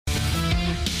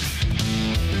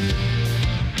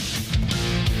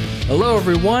Hello,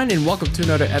 everyone, and welcome to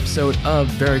another episode of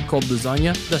Very Cold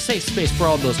Lasagna, the safe space for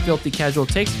all those filthy casual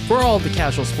takes for all the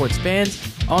casual sports fans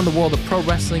on the world of pro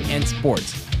wrestling and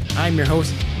sports. I'm your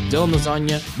host, Dylan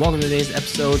Lasagna. Welcome to today's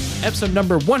episode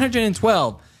number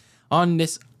 112 on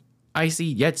this icy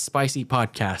yet spicy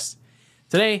podcast.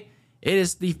 Today, it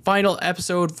is the final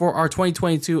episode for our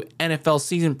 2022 NFL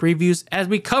season previews as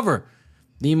we cover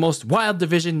the most wild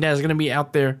division that is going to be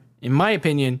out there, in my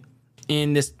opinion,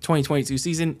 in this 2022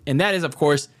 season, and that is, of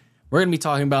course, we're going to be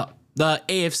talking about the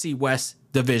AFC West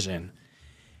division.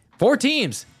 4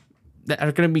 teams that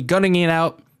are going to be gunning it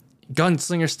out,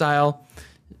 gunslinger style,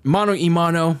 mano a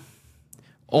mano,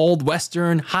 old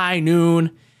western, high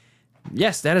noon.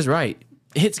 Yes, that is right.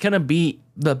 It's going to be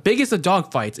the biggest of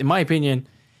dogfights, in my opinion.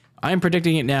 I'm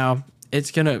predicting it now.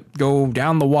 It's going to go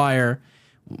down the wire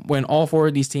when all 4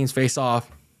 of these teams face off.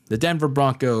 The Denver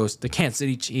Broncos, the Kansas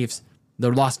City Chiefs, the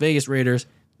Las Vegas Raiders,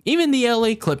 even the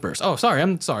LA Clippers.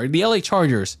 The LA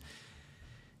Chargers.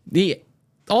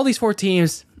 All these 4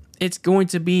 teams, it's going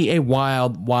to be a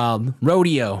wild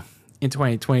rodeo in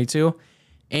 2022.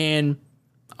 And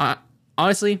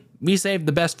honestly, we saved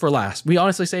the best for last. We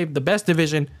honestly saved the best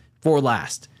division for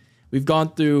last. We've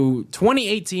gone through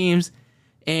 28 teams,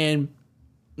 and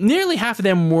nearly half of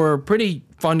them were pretty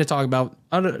fun to talk about.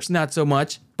 Others, not so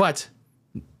much, but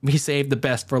we saved the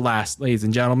best for last, ladies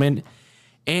and gentlemen.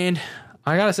 And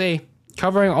I gotta say,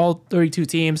 covering all 32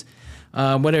 teams,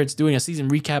 whether it's doing a season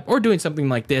recap or doing something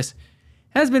like this,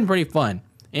 has been pretty fun.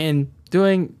 And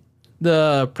doing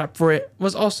the prep for it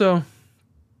was also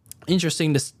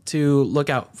interesting to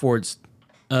look out for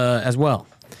as well.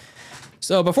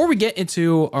 So before we get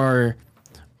into our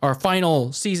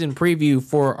final season preview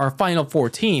for our final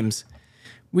 4 teams,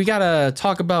 we gotta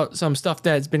talk about some stuff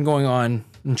that's been going on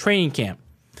in training camp.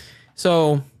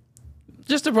 So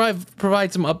just to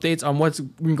provide some updates on what's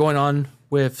been going on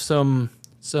with some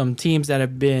teams that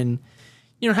have been,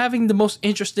 having the most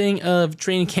interesting of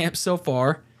training camps so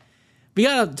far. We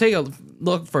gotta take a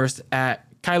look first at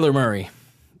Kyler Murray,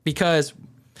 because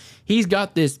he's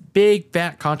got this big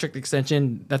fat contract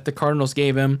extension that the Cardinals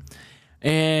gave him,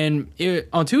 and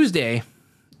on Tuesday,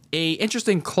 a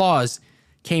interesting clause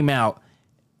came out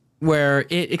where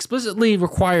it explicitly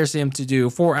requires him to do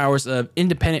 4 hours of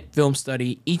independent film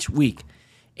study each week.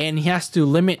 And he has to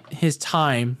limit his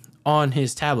time on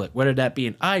his tablet, whether that be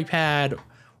an iPad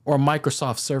or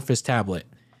Microsoft Surface tablet.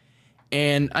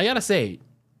 And I gotta say,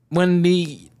 when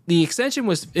the extension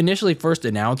was initially first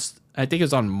announced, I think it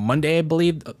was on Monday, I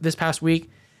believe, this past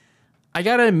week, I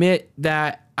gotta admit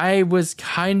that I was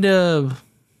kind of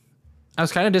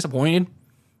disappointed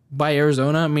by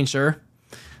Arizona. I mean, sure,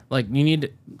 like, you need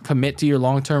to commit to your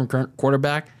long-term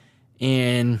quarterback,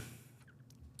 and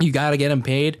you gotta get him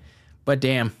paid. But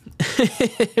damn,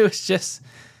 it was just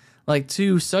like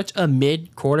to such a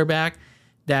mid quarterback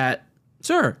that,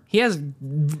 sure, he has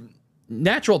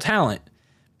natural talent,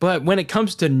 but when it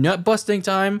comes to nut busting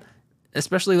time,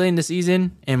 especially late in the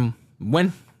season, and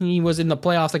when he was in the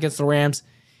playoffs against the Rams,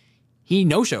 he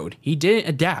no-showed. He didn't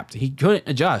adapt. He couldn't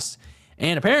adjust.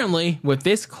 And apparently, with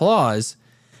this clause,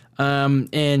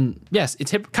 and yes,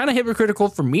 it's kind of hypocritical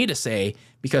for me to say,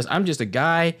 because I'm just a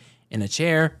guy in a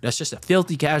chair that's just a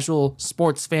filthy casual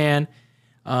sports fan,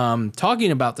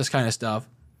 talking about this kind of stuff.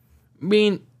 I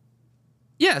mean,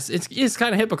 yes, it's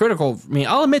kind of hypocritical for me.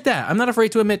 I'll admit that. I'm not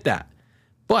afraid to admit that.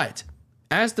 But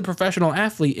as the professional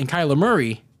athlete in Kyler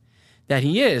Murray that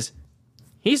he is,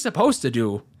 he's supposed to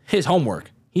do his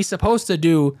homework. He's supposed to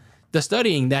do the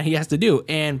studying that he has to do.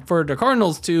 And for the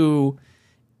Cardinals to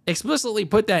explicitly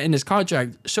put that in his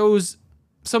contract shows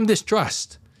some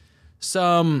distrust,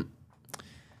 some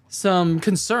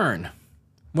concern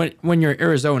when you're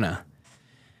Arizona.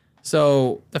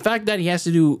 So the fact that he has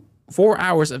to do 4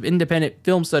 hours of independent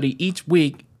film study each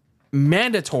week,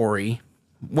 mandatory,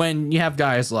 when you have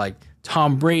guys like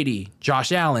Tom Brady,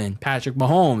 Josh Allen, Patrick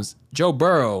Mahomes, Joe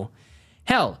Burrow,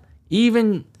 hell,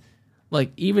 even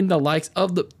the likes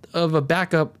of a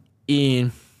backup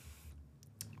in,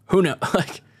 who knows,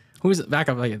 like, who's the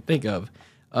backup I can think of?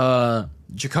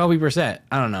 Jacoby Brissett.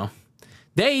 I don't know.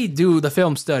 They do the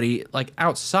film study like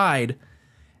outside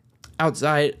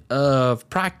of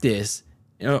practice,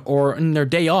 or in their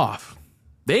day off.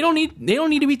 They don't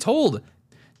need to be told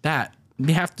that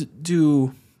they have to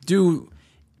do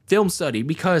film study,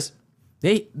 because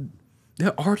they're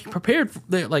already prepared.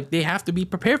 They have to be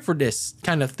prepared for this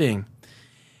kind of thing.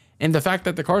 And the fact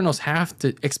that the Cardinals have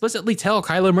to explicitly tell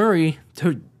Kyler Murray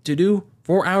to do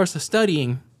 4 hours of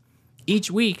studying each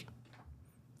week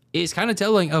is kind of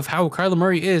telling of how Kyler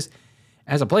Murray is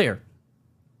as a player.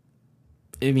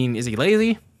 I mean, is he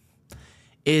lazy?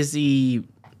 Is he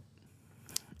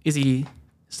Is he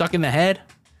stuck in the head?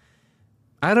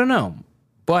 I don't know.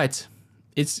 But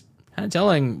it's kind of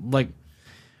telling, like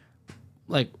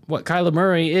what Kyler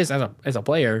Murray is as a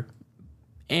player.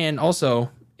 And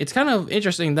also, it's kind of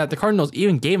interesting that the Cardinals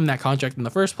even gave him that contract in the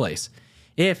first place.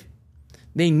 If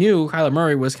they knew Kyler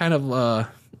Murray was kind of, a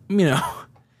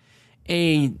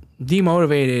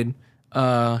demotivated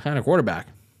kind of quarterback.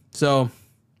 So, I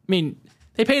mean,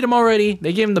 they paid him already.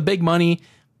 They gave him the big money.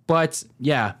 But,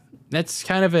 yeah, that's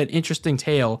kind of an interesting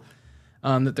tale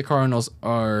that the Cardinals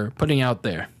are putting out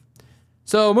there.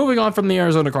 So, moving on from the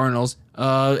Arizona Cardinals,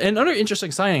 another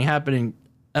interesting signing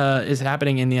is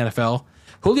happening in the NFL.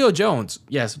 Julio Jones,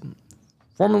 yes,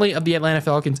 formerly of the Atlanta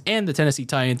Falcons and the Tennessee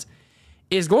Titans,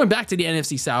 is going back to the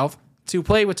NFC South to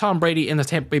play with Tom Brady and the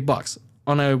Tampa Bay Bucks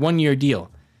on a one-year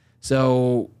deal.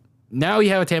 So now you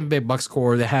have a Tampa Bay Bucks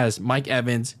core that has Mike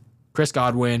Evans, Chris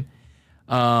Godwin,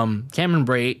 Cameron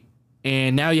Brate,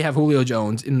 and now you have Julio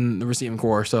Jones in the receiving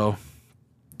core. So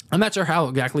I'm not sure how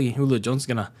exactly Julio Jones is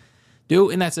going to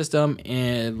do in that system.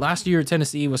 And last year,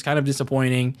 Tennessee was kind of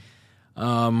disappointing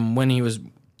when he was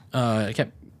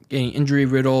kept getting injury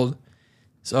riddled.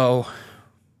 So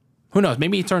who knows?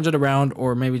 Maybe he turns it around,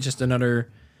 or maybe just another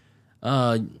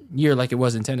year like it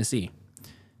was in Tennessee.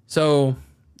 So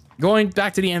going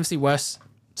back to the NFC West,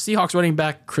 Seahawks running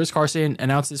back Chris Carson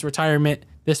announced his retirement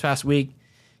this past week.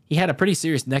 He had a pretty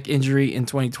serious neck injury in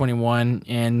 2021,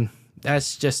 and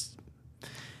that's just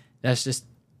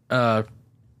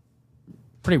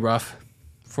pretty rough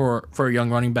for a young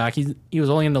running back. He was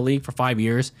only in the league for 5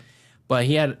 years, but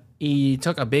he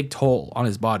took a big toll on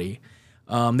his body.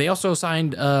 They also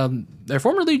signed their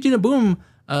former Legion of Boom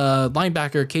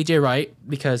linebacker KJ Wright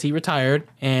because he retired,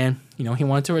 and he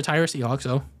wanted to retire Seahawks,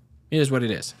 so it is what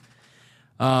it is.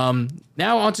 Now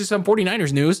on to some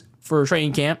 49ers news for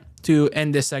training camp to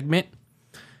end this segment.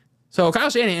 So Kyle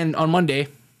Shanahan on Monday,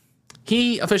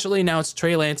 he officially announced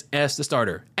Trey Lance as the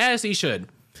starter, as he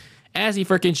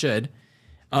freaking should,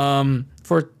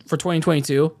 for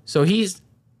 2022. So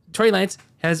Trey Lance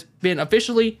has been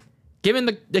officially given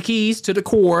the keys to the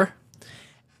core,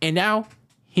 and now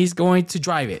he's going to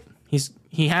drive it.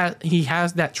 He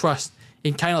has that trust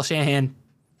in Kyle Shanahan.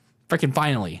 Freaking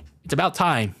finally, it's about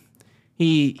time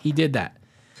he did that.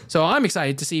 So I'm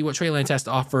excited to see what Trey Lance has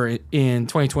to offer in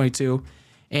 2022,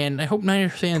 and I hope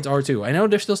Niners fans are too. I know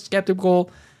they're still skeptical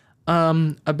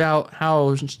about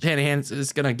how Shanahan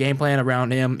is going to game plan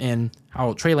around him, and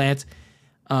how Trey Lance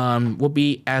will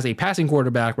be as a passing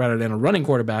quarterback rather than a running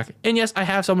quarterback. And yes, I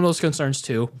have some of those concerns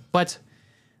too, but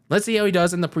let's see how he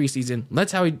does in the preseason.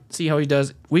 See how he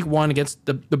does week 1 against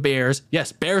the Bears.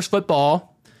 Yes, Bears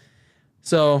football.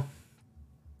 So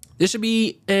this should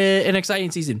be an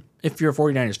exciting season if you're a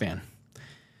 49ers fan.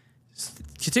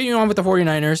 Continuing on with the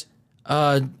 49ers,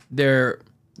 their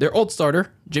old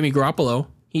starter, Jimmy Garoppolo,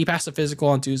 he passed a physical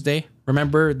on Tuesday.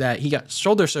 Remember that he got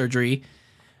shoulder surgery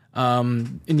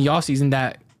in the offseason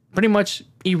that pretty much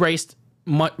erased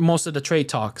most of the trade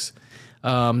talks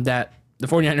that the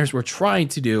 49ers were trying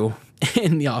to do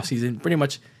in the offseason. Pretty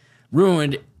much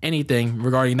ruined anything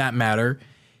regarding that matter.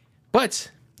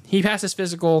 But he passed his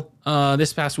physical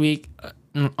this past week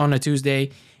on a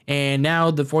Tuesday, and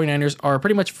now the 49ers are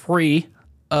pretty much free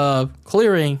of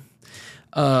clearing.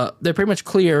 They're pretty much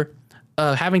clear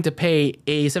of having to pay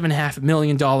a $7.5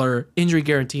 million injury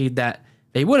guarantee that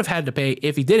they would have had to pay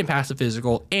if he didn't pass the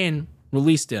physical and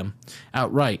released him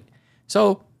outright.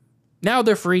 So now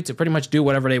they're free to pretty much do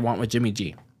whatever they want with Jimmy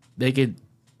G. They could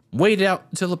wait it out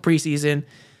until the preseason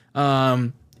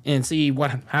and see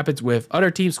what happens with other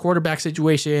teams' quarterback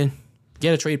situation,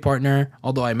 get a trade partner,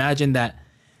 although I imagine that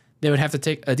they would have to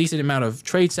take a decent amount of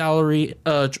trade salary,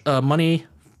 money,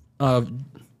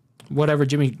 whatever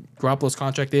Jimmy Garoppolo's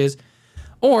contract is,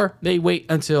 or they wait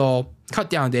until cut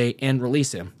down day and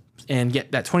release him and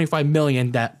get that $25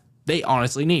 million that they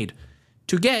honestly need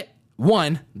to get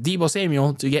Deebo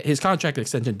Samuel to get his contract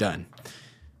extension done.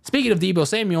 Speaking of Deebo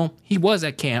Samuel, he was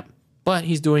at camp, but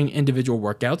he's doing individual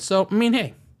workouts. So, I mean,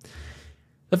 hey,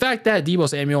 the fact that Deebo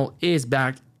Samuel is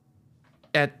back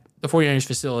at the 49ers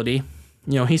facility,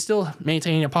 he's still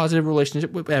maintaining a positive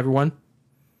relationship with everyone,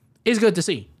 is good to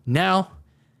see. Now,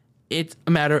 it's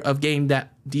a matter of getting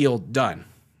that deal done.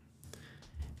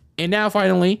 And now,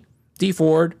 finally, Dee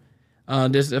Ford,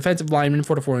 this offensive lineman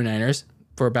for the 49ers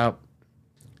for about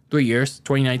 3 years,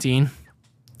 2019.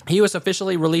 He was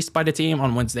officially released by the team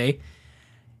on Wednesday.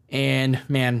 And,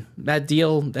 man, that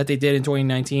deal that they did in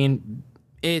 2019,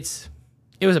 it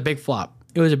was a big flop.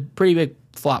 It was a pretty big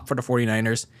flop for the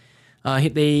 49ers.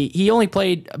 He only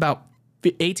played about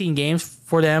 18 games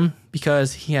for them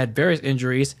because he had various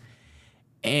injuries.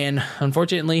 And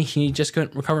unfortunately, he just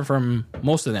couldn't recover from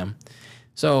most of them.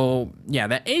 So, yeah,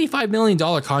 that $85 million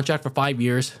contract for 5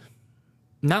 years,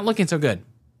 not looking so good.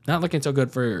 Not looking so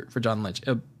good for John Lynch.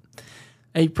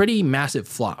 A pretty massive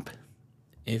flop,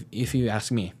 if you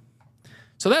ask me.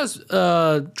 So that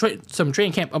was some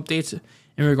training camp updates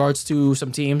in regards to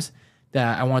some teams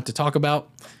that I wanted to talk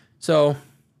about. So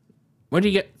what do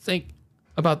you think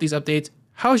about these updates?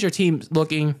 How's your team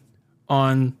looking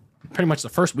on pretty much the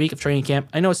first week of training camp?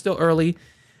 I know it's still early.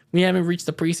 We haven't reached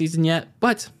the preseason yet,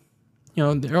 but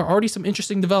there are already some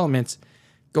interesting developments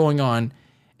going on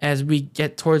as we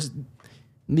get towards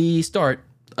the start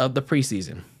of the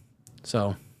preseason.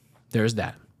 So there's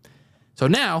that. So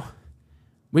now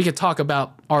we could talk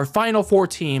about our final 4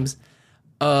 teams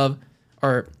of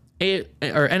our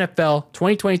NFL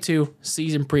 2022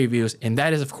 season previews, and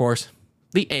that is, of course,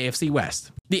 the AFC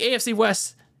West. The AFC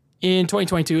West in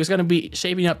 2022 is going to be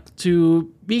shaping up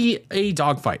to be a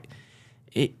dogfight.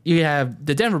 You have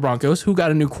the Denver Broncos, who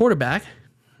got a new quarterback,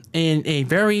 and a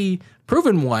very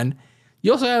proven one.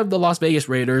 You also have the Las Vegas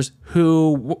Raiders,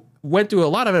 who went through a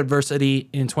lot of adversity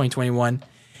in 2021,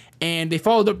 and they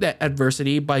followed up that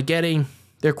adversity by getting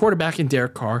their quarterback in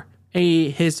Derek Carr,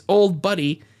 his old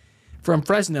buddy from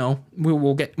Fresno,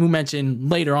 we'll mention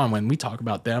later on when we talk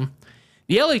about them.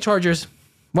 The LA Chargers,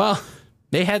 well,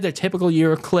 they had their typical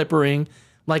year clippering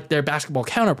like their basketball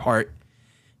counterpart,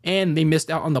 and they missed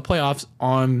out on the playoffs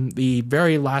on the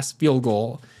very last field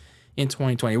goal in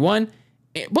 2021.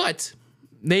 But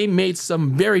they made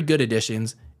some very good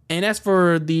additions. And as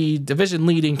for the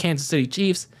division-leading Kansas City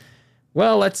Chiefs,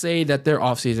 well, let's say that their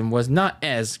offseason was not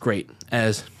as great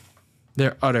as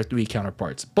their other 3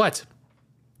 counterparts. But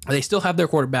they still have their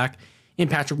quarterback in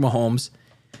Patrick Mahomes.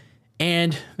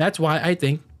 And that's why I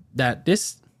think that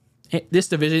this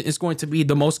division is going to be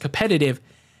the most competitive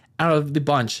out of the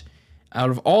bunch. Out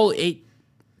of all 8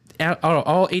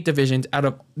 divisions, out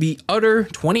of the other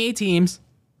 28 teams,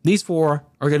 these 4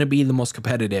 are going to be the most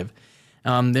competitive.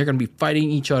 They're going to be fighting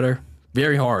each other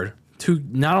very hard to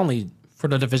not only for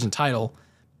the division title,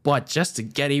 but just to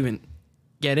get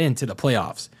into the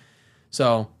playoffs.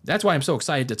 So that's why I'm so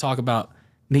excited to talk about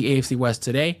the AFC West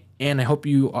today, and I hope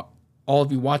all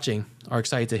of you watching are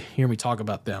excited to hear me talk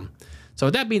about them. So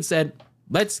with that being said,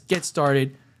 let's get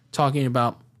started talking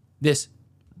about this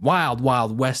wild,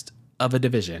 wild west of a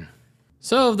division.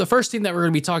 So the first team that we're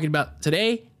going to be talking about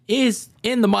today is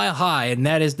in the Mile High, and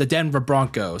that is the Denver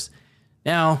Broncos.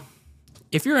 Now,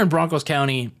 if you're in Broncos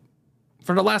County,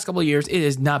 for the last couple of years, it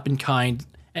has not been kind,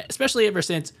 especially ever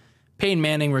since Peyton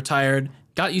Manning retired,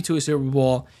 got you to a Super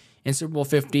Bowl in Super Bowl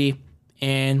 50,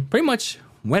 and pretty much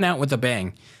went out with a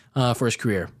bang for his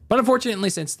career. But unfortunately,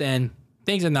 since then,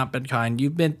 things have not been kind.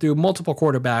 You've been through multiple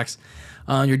quarterbacks.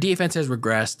 Your defense has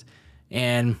regressed,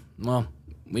 and, well,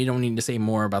 we don't need to say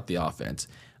more about the offense.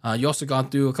 You also gone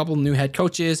through a couple of new head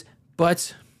coaches,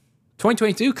 but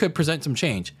 2022 could present some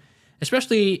change,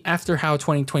 especially after how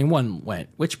 2021 went,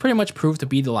 which pretty much proved to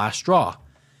be the last straw.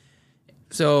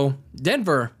 So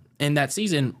Denver in that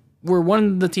season were one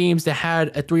of the teams that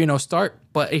had a 3-0 start,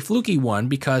 but a fluky one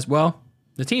because, well,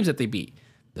 the teams that they beat,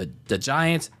 the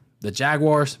Giants, the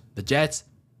Jaguars, the Jets,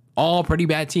 all pretty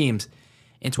bad teams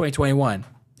in 2021.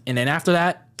 And then after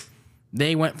that,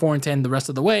 they went 4-10 the rest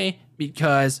of the way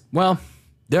because, well,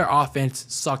 their offense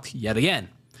sucked yet again.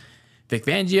 Vic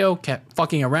Fangio kept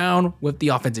fucking around with the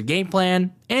offensive game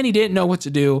plan, and he didn't know what to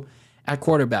do at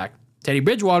quarterback. Teddy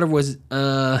Bridgewater was,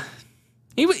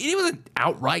 he wasn't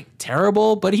outright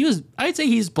terrible, but I'd say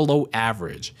he's below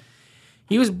average.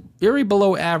 He was very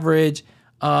below average,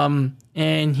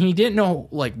 and he didn't know,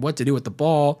 what to do with the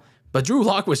ball. But Drew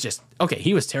Lock was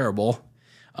he was terrible.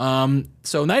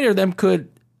 So neither of them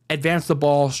could advance the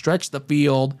ball, stretch the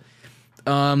field.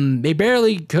 They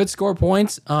barely could score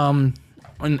points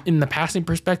in the passing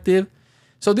perspective.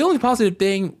 So the only positive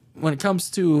thing when it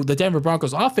comes to the Denver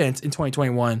Broncos offense in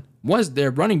 2021 was their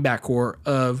running back core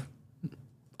of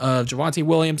Javonte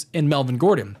Williams and Melvin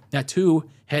Gordon, that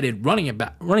 2-headed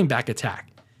running back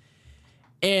attack.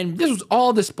 And this was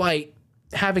all despite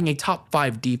having a top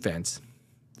 5 defense.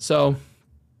 So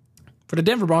for the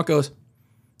Denver Broncos,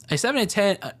 a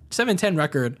 7-10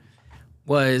 record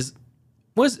was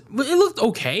it looked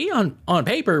okay on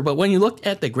paper, but when you look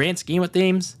at the grand scheme of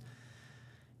things,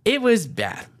 it was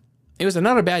bad. It was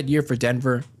another bad year for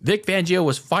Denver. Vic Fangio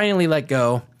was finally let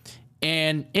go,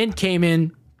 and in came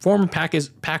in former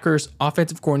Packers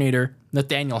offensive coordinator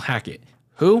Nathaniel Hackett,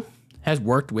 who has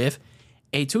worked with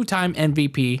a 2-time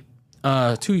MVP,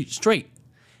 2 straight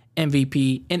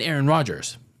MVP in Aaron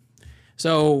Rodgers.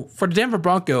 So for the Denver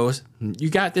Broncos, you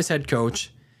got this head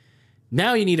coach.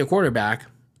 Now you need a quarterback.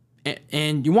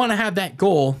 And you want to have that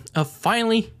goal of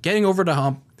finally getting over the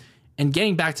hump and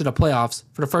getting back to the playoffs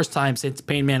for the first time since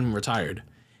Peyton Manning retired,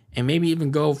 and maybe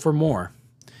even go for more.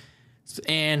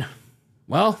 And,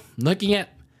 well, looking at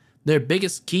their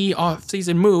biggest key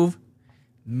offseason move,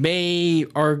 they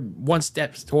are one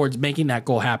step towards making that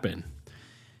goal happen.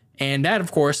 And that,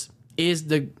 of course, is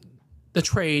the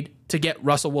trade to get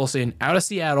Russell Wilson out of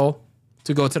Seattle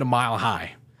to go to the Mile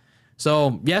High.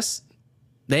 So, yes,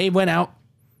 they went out,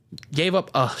 gave up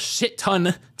a shit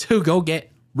ton to go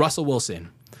get Russell Wilson.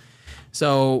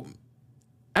 So,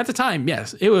 at the time,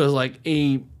 yes, it was like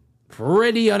a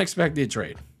pretty unexpected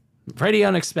trade. Pretty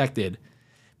unexpected.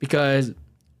 Because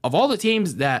of all the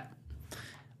teams that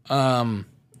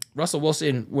Russell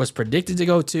Wilson was predicted to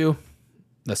go to,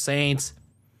 the Saints,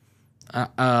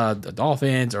 the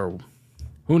Dolphins, or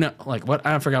who knows, like what,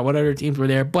 I forgot what other teams were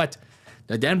there, but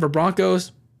the Denver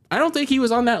Broncos, I don't think he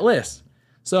was on that list.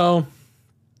 So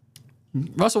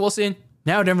Russell Wilson,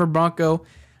 now Denver Bronco.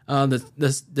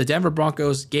 The Denver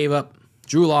Broncos gave up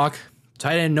Drew Lock,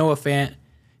 tight end Noah Fant,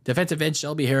 defensive end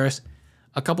Shelby Harris,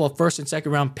 a couple of first and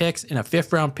second round picks, and a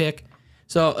fifth round pick.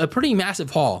 So a pretty massive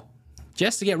haul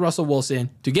just to get Russell Wilson,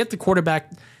 to get the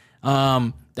quarterback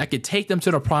that could take them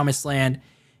to the promised land.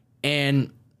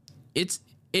 And it's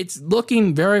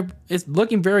looking very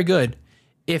good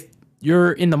if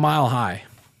you're in the Mile High,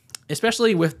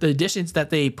 especially with the additions that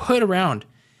they put around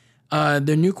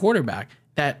their new quarterback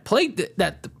that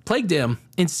plagued them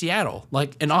in Seattle,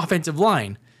 like an offensive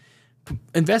line,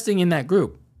 investing in that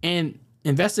group and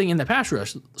investing in the pass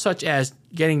rush, such as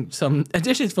getting some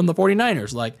additions from the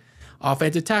 49ers, like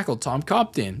offensive tackle Tom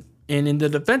Compton, and in the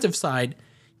defensive side,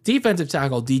 defensive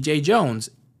tackle DJ Jones,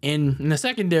 in the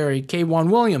secondary, K'Waun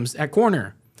Williams at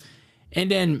corner. And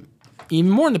then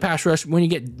even more in the pass rush when you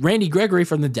get Randy Gregory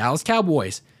from the Dallas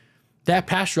Cowboys. That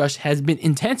pass rush has been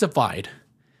intensified.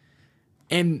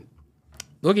 And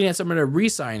looking at some of the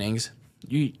re-signings,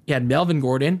 you had Melvin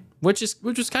Gordon, which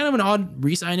was kind of an odd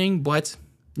re-signing, but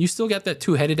you still got that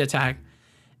two-headed attack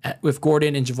with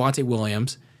Gordon and Javonte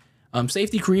Williams.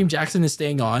 Safety Kareem Jackson is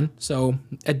staying on, so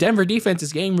a Denver defense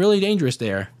is getting really dangerous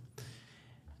there.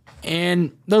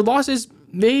 And the losses,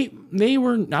 they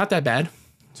were not that bad.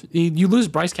 You lose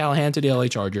Bryce Callahan to the LA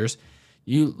Chargers.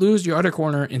 You lose your other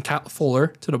corner in Cal Fuller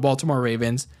to the Baltimore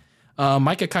Ravens.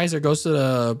 Micah Kaiser goes to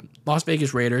the Las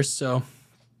Vegas Raiders. So,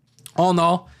 all in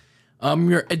all,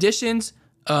 your additions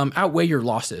outweigh your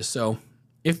losses. So,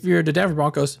 if you're the Denver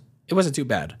Broncos, it wasn't too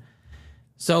bad.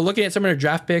 So, looking at some of their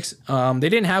draft picks, they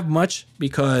didn't have much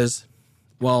because,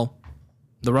 well,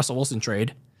 the Russell Wilson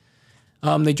trade.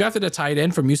 They drafted a tight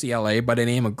end from UCLA by the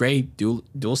name of Gray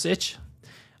Dulcich,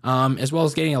 as well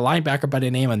as getting a linebacker by the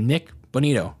name of Nick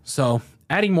Bonito. So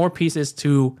adding more pieces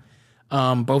to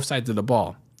both sides of the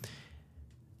ball.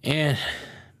 And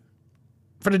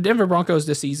for the Denver Broncos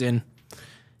this season,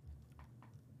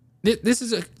 this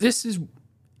is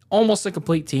almost a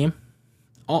complete team,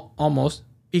 almost,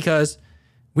 because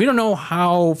we don't know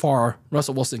how far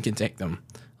Russell Wilson can take them.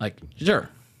 Like, sure,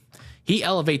 he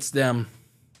elevates them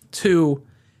to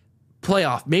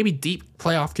playoff, maybe deep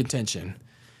playoff contention,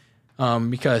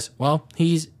 because, well,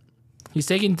 he's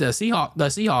taken the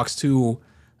Seahawks to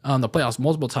the playoffs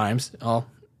multiple times.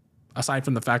 Aside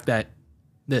from the fact that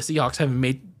the Seahawks haven't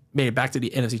made it back to the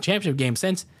NFC Championship game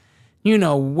since you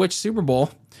know which Super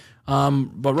Bowl.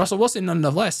 But Russell Wilson,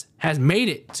 nonetheless, has made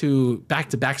it to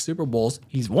back-to-back Super Bowls.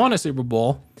 He's won a Super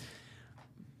Bowl,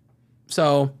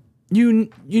 so you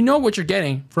know what you're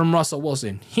getting from Russell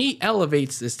Wilson. He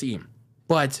elevates this team,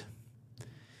 but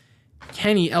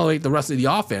can he elevate the rest of the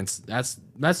offense?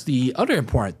 That's the other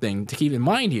important thing to keep in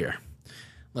mind here.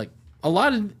 Like a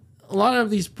lot of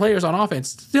these players on offense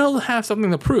still have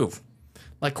something to prove,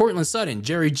 like Courtland Sutton,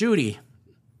 Jerry Jeudy,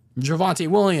 Javonte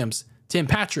Williams, Tim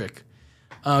Patrick,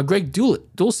 Greg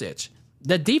Dulcich.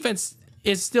 The defense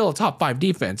is still a top 5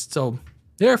 defense, so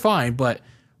they're fine. But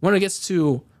when it gets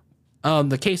to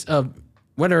the case of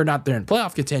whether or not they're in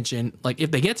playoff contention, like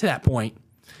if they get to that point,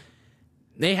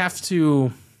 they have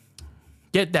to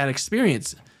get that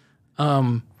experience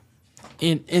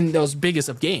in those biggest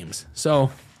of games.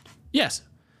 So, yes,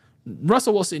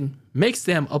 Russell Wilson makes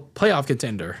them a playoff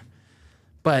contender,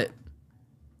 but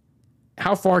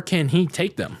how far can he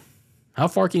take them? How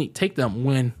far can he take them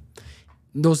when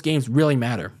those games really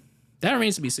matter? That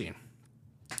remains to be seen.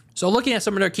 So looking at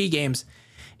some of their key games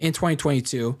in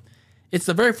 2022, it's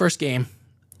the very first game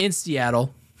in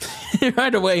Seattle.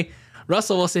 Right away,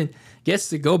 Russell Wilson gets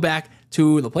to go back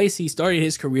to the place he started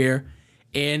his career,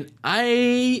 and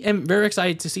I am very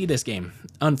excited to see this game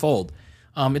unfold.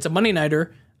 It's a Monday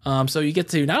nighter, so you get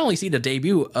to not only see the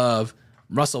debut of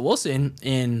Russell Wilson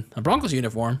in a Broncos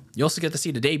uniform. You also get to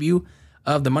see the debut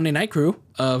of the Monday Night Crew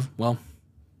of, well,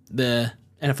 the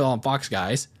NFL on Fox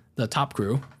guys, the top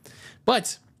crew.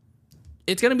 But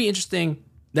it's going to be interesting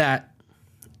that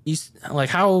like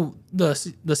how the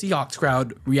Seahawks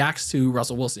crowd reacts to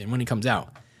Russell Wilson when he comes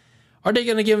out. Are they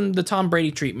going to give him the Tom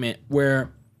Brady treatment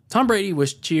where Tom Brady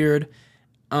was cheered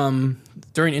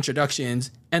during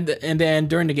introductions, and then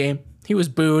during the game he was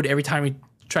booed every time he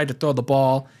tried to throw the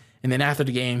ball, and then after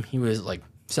the game he was like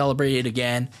celebrated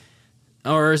again?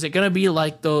 Or is it going to be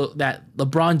like that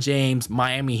LeBron James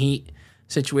Miami Heat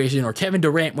situation, or Kevin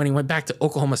Durant when he went back to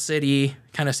Oklahoma City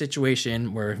kind of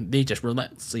situation where they just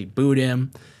relentlessly booed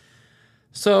him?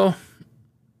 So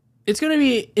it's going to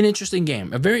be an interesting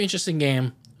game, a very interesting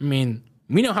game. I mean,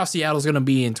 we know how Seattle's going to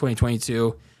be in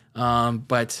 2022,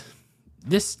 but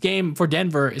this game for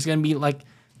Denver is going to be like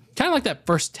kind of like that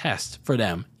first test for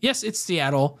them. Yes, it's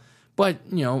Seattle, but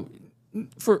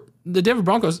for the Denver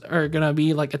Broncos are going to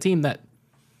be like a team that,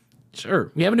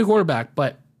 sure, we have a new quarterback,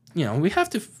 but we have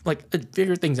to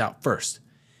figure things out first.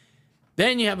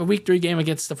 Then you have a week 3 game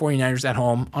against the 49ers at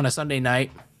home on a Sunday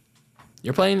night.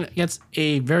 You're playing against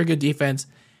a very good defense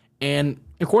and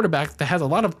a quarterback that has a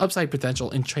lot of upside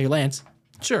potential in Trey Lance.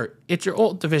 Sure, it's your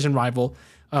old division rival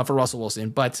for Russell Wilson,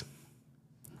 but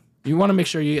you want to make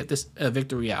sure you get this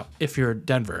victory out if you're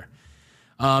Denver.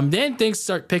 Then things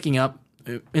start picking up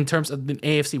in terms of the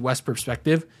AFC West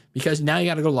perspective, because now you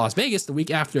got to go to Las Vegas the week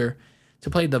after to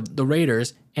play the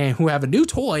Raiders, and who have a new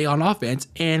toy on offense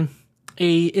and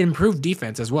a improved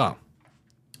defense as well.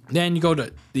 Then you go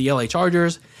to the LA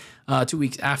Chargers 2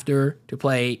 weeks after to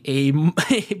play a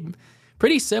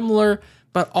pretty similar,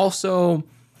 but also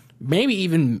maybe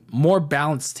even more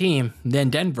balanced team than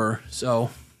Denver. So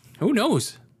who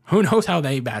knows? Who knows how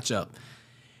they match up?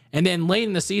 And then late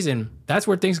in the season, that's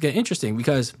where things get interesting,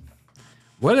 because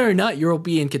whether or not you'll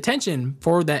be in contention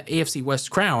for that AFC West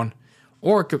crown,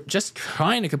 or just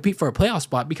trying to compete for a playoff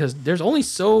spot, because there's only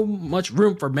so much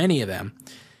room for many of them.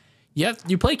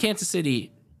 You play Kansas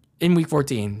City in Week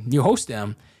 14. You host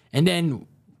them, and then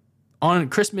on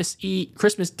Christmas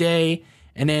Day,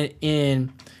 and then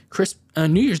in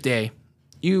New Year's Day,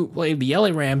 you play the LA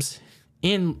Rams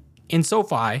in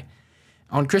SoFi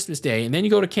on Christmas Day, and then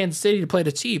you go to Kansas City to play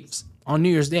the Chiefs on New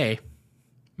Year's Day.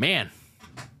 Man,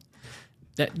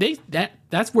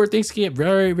 that's where things get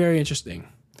very, very interesting.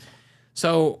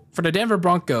 So for the Denver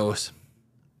Broncos,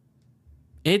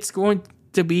 it's going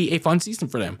to be a fun season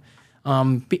for them.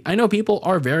 I know people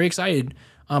are very excited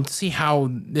to see how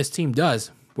this team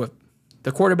does with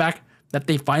the quarterback that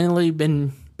they finally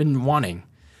been wanting.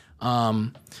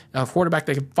 A quarterback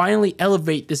that can finally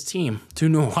elevate this team to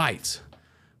new heights.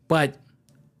 But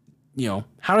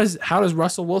how does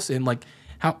Russell Wilson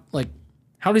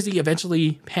how does he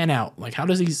eventually pan out? How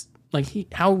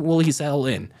will he settle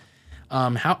in?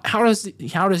 How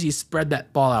does he spread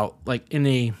that ball out in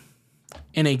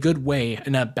a good way,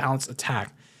 in a balanced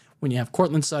attack, when you have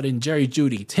Cortland Sutton, Jerry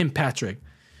Jeudy, Tim Patrick,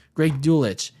 Greg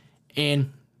Dulcich,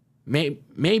 and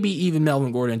maybe even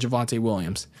Melvin Gordon and Javonte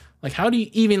Williams? How do you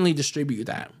evenly distribute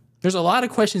that? There's a lot of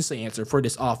questions to answer for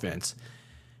this offense.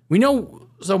 We know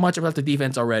so much about the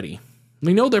defense already.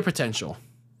 We know their potential.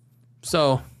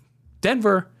 So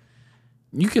Denver,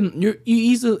 you can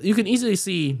easily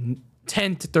see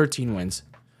 10 to 13 wins,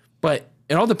 but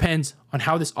it all depends on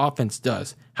how this offense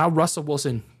does, how Russell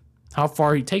Wilson, how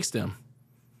far he takes them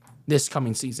this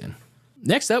coming season.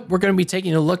 Next up, we're going to be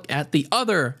taking a look at the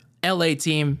other LA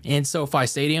team in SoFi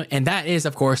Stadium, and that is,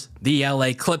 of course, the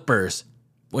LA Clippers.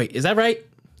 Wait, is that right?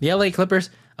 The LA Clippers?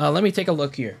 Let me take a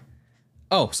look here.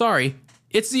 Oh, sorry.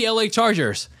 It's the LA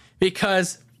Chargers.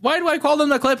 Because why do I call them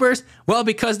the Clippers? Well,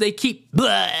 because they keep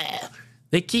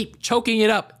choking it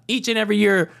up each and every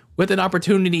year with an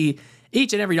opportunity,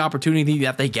 each and every opportunity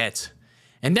that they get.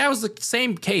 And that was the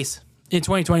same case in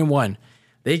 2021.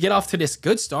 They get off to this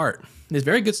good start, this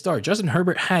very good start. Justin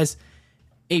Herbert has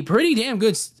a pretty damn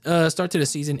good start to the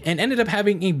season and ended up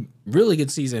having a really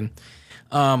good season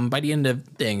by the end of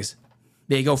things.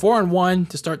 They go 4-1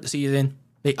 to start the season.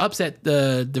 They upset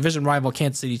the division rival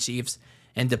Kansas City Chiefs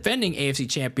and defending AFC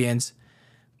champions.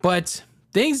 But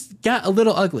things got a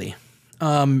little ugly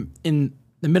in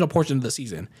the middle portion of the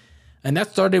season. And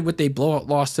that started with a blowout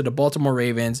loss to the Baltimore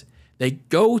Ravens. They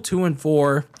go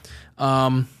 2-4,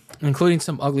 including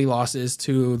some ugly losses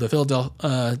to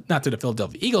the not to the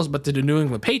Philadelphia Eagles, but to the New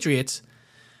England Patriots.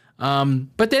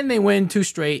 But then they win 2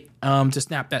 straight to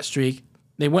snap that streak.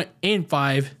 They went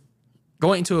 8-5,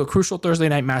 going into a crucial Thursday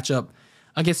night matchup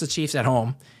against the Chiefs at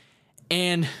home.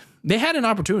 And they had an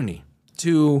opportunity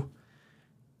to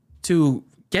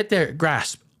get their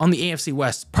grasp on the AFC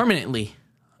West permanently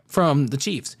from the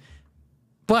Chiefs.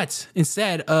 But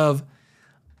instead of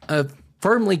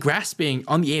firmly grasping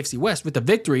on the AFC West with the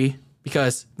victory,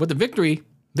 because with the victory,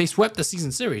 they swept the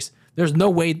season series. There's no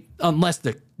way, unless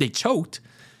they choked,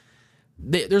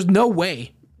 there's no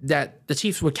way that the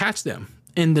Chiefs would catch them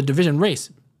in the division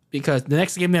race, because the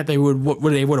next game that they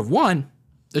would have won,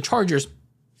 the Chargers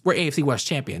were AFC West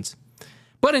champions.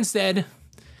 But instead,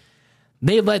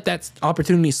 they let that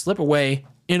opportunity slip away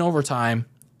in overtime,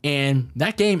 and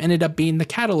that game ended up being the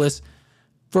catalyst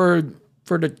for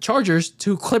the Chargers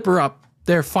to clipper up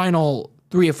their final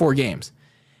 3 or 4 games.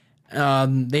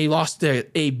 They lost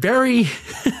a very,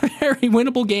 very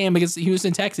winnable game against the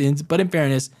Houston Texans, but in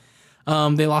fairness,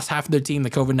 they lost half of their team, the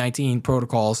COVID-19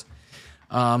 protocols.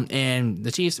 And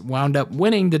the Chiefs wound up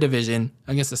winning the division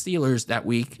against the Steelers that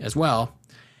week as well.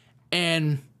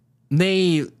 And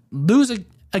they lose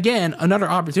again another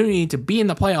opportunity to be in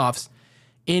the playoffs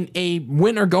in a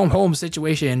win or go home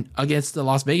situation against the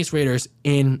Las Vegas Raiders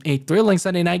in a thrilling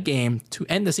Sunday night game to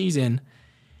end the season.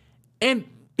 And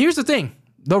here's the thing.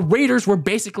 The Raiders were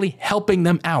basically helping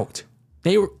them out.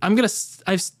 I'm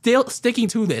still sticking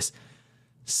to this.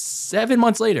 7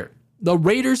 months later, the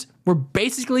Raiders were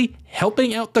basically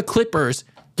helping out the Clippers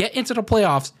get into the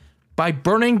playoffs by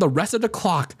burning the rest of the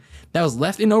clock that was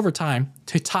left in overtime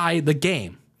to tie the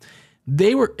game.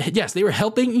 They were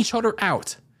helping each other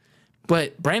out.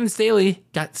 But Brandon Staley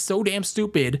got so damn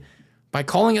stupid by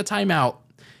calling a timeout,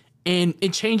 and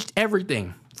it changed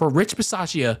everything for Rich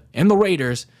Bisaccia and the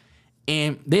Raiders,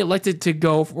 and they elected to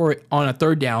go for it on a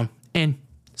 3rd down and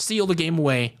seal the game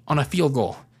away on a field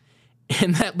goal.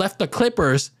 And that left the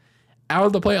Clippers out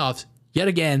of the playoffs yet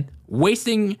again,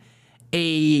 wasting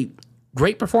a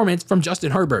great performance from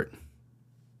Justin Herbert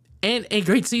and a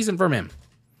great season from him.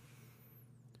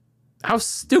 How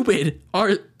stupid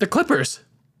are the Clippers?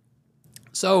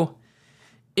 So,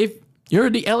 if you're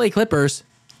the LA Clippers,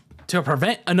 to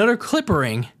prevent another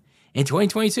clippering in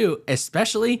 2022,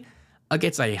 especially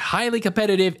against a highly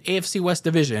competitive AFC West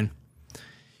division,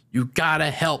 you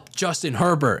gotta help Justin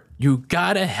Herbert. You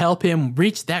gotta help him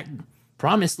reach that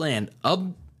promised land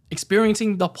of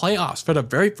experiencing the playoffs for the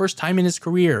very first time in his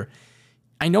career.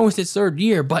 I know it's his 3rd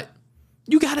year, but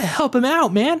you gotta help him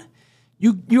out, man.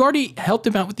 You already helped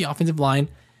him out with the offensive line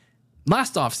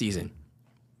last offseason.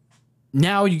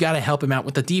 Now you got to help him out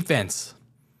with the defense.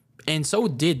 And so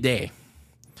did they.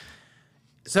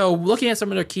 So looking at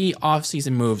some of their key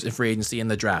offseason moves in free agency and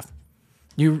the draft,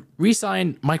 you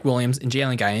re-signed Mike Williams and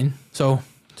Jalen Guyton. So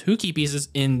 2 key pieces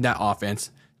in that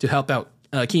offense to help out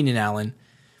Keenan Allen.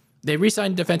 They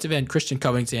re-signed defensive end Christian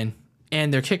Covington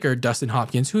and their kicker Dustin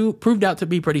Hopkins, who proved out to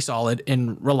be pretty solid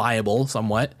and reliable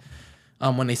somewhat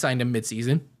when they signed him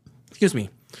midseason. Excuse me.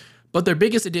 But their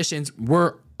biggest additions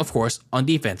were, of course, on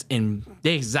defense, and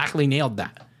they exactly nailed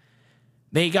that.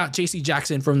 They got J.C.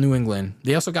 Jackson from New England.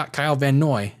 They also got Kyle Van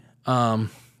Noy,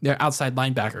 their outside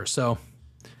linebacker. So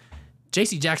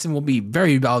J.C. Jackson will be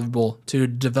very valuable to the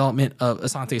development of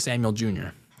Asante Samuel Jr.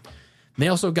 They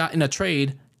also got in a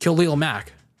trade Khalil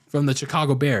Mack from the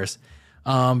Chicago Bears.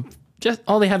 Just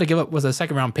all they had to give up was a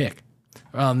 2nd-round pick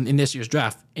in this year's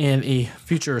draft and a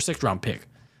future 6th-round pick.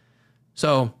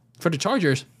 So for the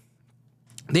Chargers,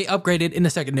 they upgraded in the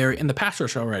secondary and the pass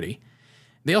rush already.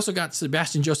 They also got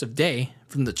Sebastian Joseph Day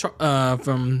from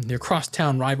their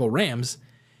crosstown rival Rams,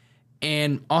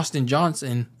 and Austin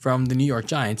Johnson from the New York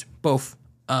Giants, both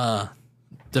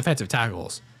defensive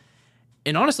tackles.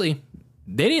 And honestly,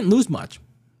 they didn't lose much.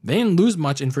 They didn't lose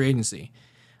much in free agency.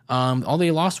 All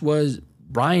they lost was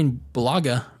Brian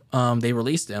Bulaga. They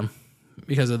released him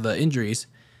because of the injuries,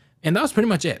 and that was pretty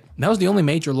much it. That was the only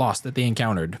major loss that they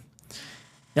encountered.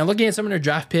 Now, looking at some of their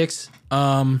draft picks,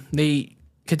 they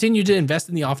continue to invest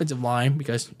in the offensive line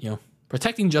because,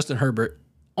 protecting Justin Herbert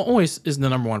always is the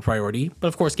number 1 priority. But,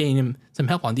 of course, getting him some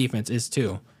help on defense is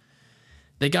too.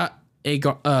 They got a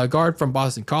guard from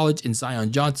Boston College in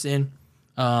Zion Johnson.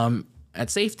 At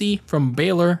safety from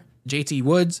Baylor, JT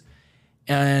Woods.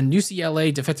 And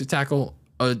UCLA defensive tackle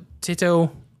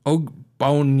Tito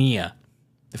Ogbonia,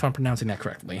 if I'm pronouncing that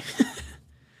correctly.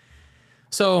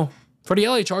 So, for the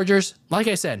LA Chargers, like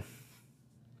I said,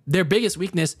 their biggest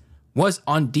weakness was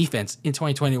on defense in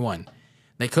 2021.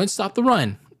 They couldn't stop the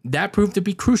run. That proved to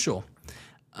be crucial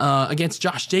against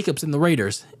Josh Jacobs and the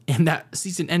Raiders in that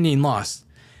season-ending loss.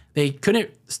 They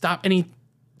couldn't stop any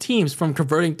teams from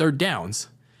converting 3rd downs.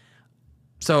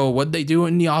 So what did they do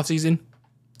in the offseason?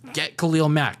 Get Khalil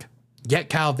Mack. Get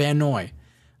Kyle Van Noy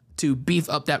to beef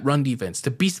up that run defense,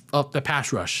 to beef up the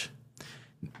pass rush.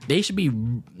 They should be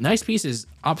nice pieces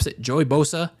opposite Joey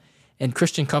Bosa and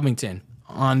Christian Covington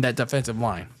on that defensive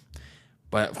line.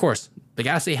 But, of course, they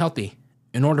got to stay healthy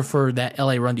in order for that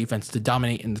LA run defense to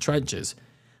dominate in the trenches.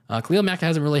 Khalil Mack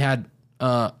hasn't really had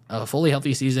a fully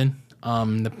healthy season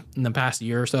in the past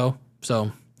year or so.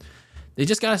 So they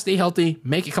just got to stay healthy,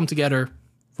 make it come together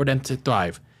for them to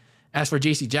thrive. As for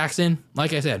J.C. Jackson,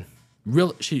 like I said,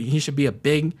 he should be a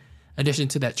big addition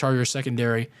to that Chargers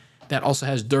secondary that also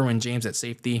has Derwin James at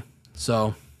safety.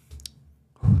 So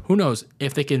who knows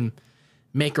if they can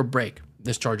make or break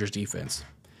this Chargers defense.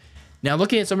 Now,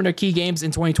 looking at some of their key games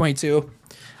in 2022,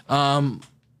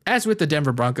 as with the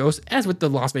Denver Broncos, as with the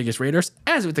Las Vegas Raiders,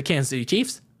 as with the Kansas City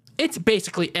Chiefs, it's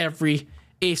basically every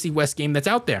AFC West game that's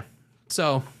out there.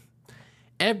 So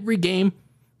every game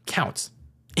counts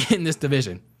in this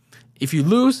division. If you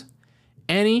lose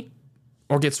any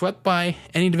or get swept by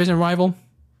any division rival,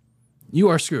 you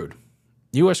are screwed.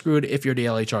 You are screwed if you're the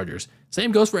LA Chargers.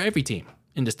 Same goes for every team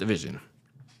in this division.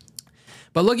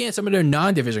 But looking at some of their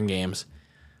non-division games,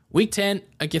 Week 10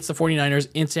 against the 49ers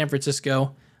in San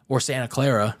Francisco or Santa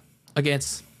Clara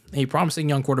against a promising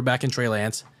young quarterback in Trey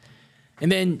Lance.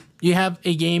 And then you have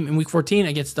a game in Week 14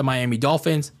 against the Miami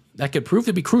Dolphins that could prove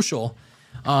to be crucial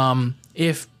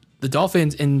if the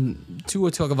Dolphins in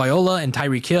Tua Tagovailoa and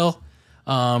Tyreek Hill,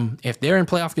 if they're in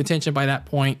playoff contention by that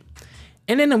point.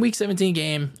 And then a Week 17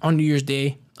 game on New Year's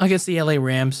Day against the LA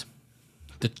Rams.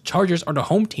 The Chargers are the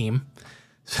home team,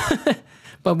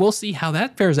 but we'll see how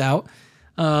that fares out.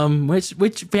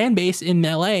 Which fan base in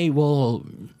LA will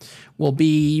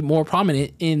be more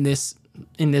prominent in this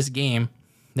game?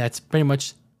 That's pretty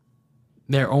much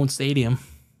their own stadium.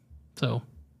 So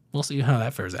we'll see how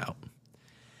that fares out.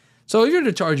 So if you're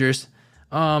the Chargers,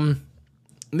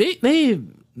 they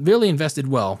really invested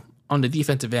well on the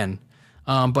defensive end.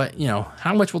 But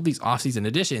how much will these offseason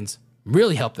additions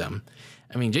really help them?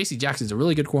 I mean, J.C. Jackson's a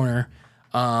really good corner.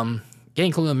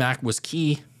 Getting Khalil Mack was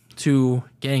key to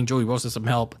getting Joey Bosa some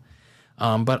help.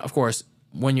 But of course,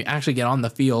 when you actually get on the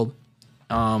field,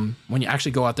 when you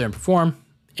actually go out there and perform,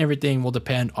 everything will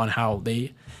depend on how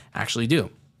they actually do.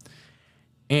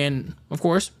 And of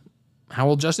course, how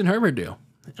will Justin Herbert do?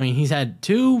 I mean, he's had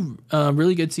two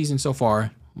really good seasons so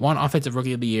far. One Offensive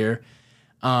Rookie of the Year,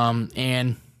 and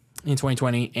in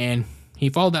 2020, and he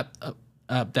followed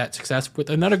that success with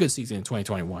another good season in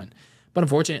 2021. But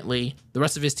unfortunately, the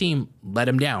rest of his team let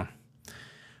him down.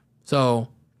 So,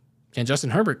 can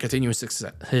Justin Herbert continue his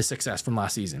success from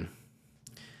last season?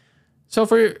 So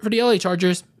for the LA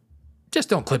Chargers, just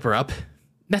don't clip her up.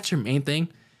 That's your main thing.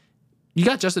 You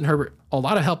got Justin Herbert a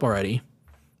lot of help already.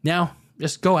 Now,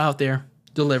 just go out there,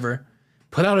 deliver,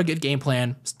 put out a good game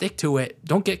plan, stick to it.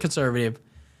 Don't get conservative.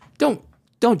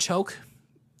 Don't choke.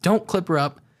 Don't clip her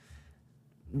up.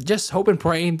 Just hope and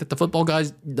pray that the football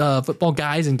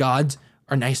guys and gods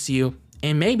are nice to you,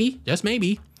 and maybe, just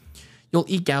maybe, you'll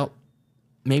eke out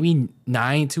maybe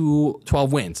 9 to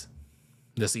 12 wins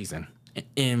this season.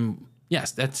 And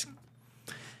yes, that's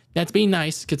being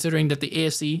nice considering that the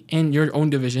AFC in your own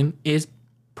division is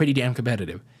pretty damn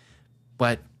competitive.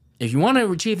 But if you want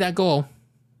to achieve that goal,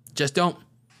 just don't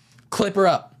clip her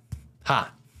up.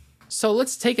 Ha. So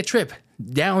let's take a trip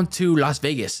down to Las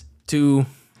Vegas, to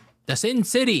the Sin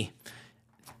City,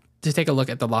 to take a look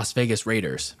at the Las Vegas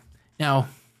Raiders. Now,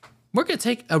 we're going to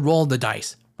take a roll of the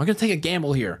dice. We're going to take a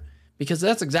gamble here, because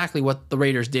that's exactly what the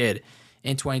Raiders did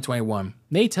in 2021.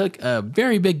 They took a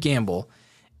very big gamble,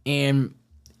 and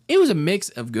it was a mix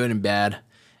of good and bad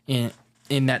in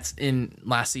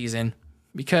last season,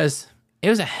 because it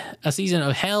was a season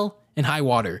of hell and high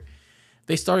water.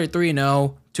 They started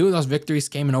 3-0. Two of those victories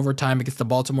came in overtime against the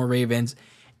Baltimore Ravens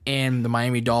and the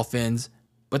Miami Dolphins.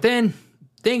 But then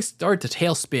things started to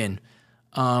tailspin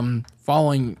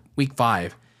following week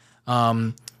 5.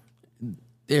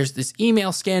 There's this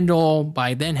email scandal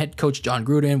by then head coach John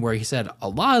Gruden where he said a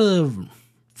lot of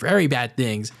very bad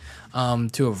things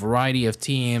to a variety of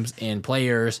teams and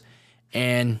players,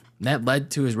 and that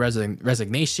led to his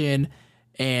resignation.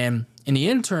 And in the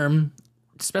interim,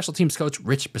 special teams coach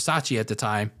Rich Bisaccia at the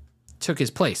time took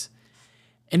his place.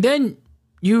 And then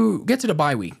you get to the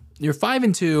bye week. You're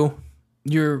 5-2.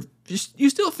 You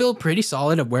still feel pretty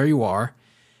solid of where you are.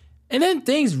 And then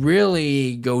things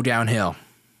really go downhill.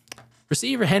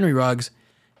 Receiver Henry Ruggs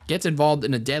gets involved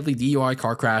in a deadly DUI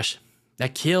car crash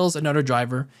that kills another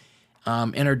driver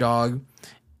and her dog.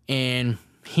 And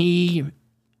he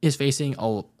is facing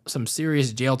some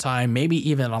serious jail time, maybe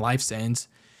even a life sentence.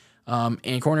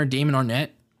 And corner Damon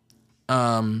Arnett,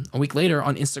 a week later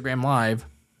on Instagram Live,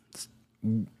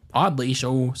 oddly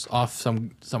shows off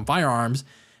some firearms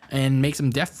and makes some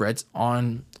death threats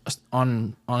on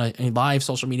a live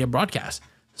social media broadcast.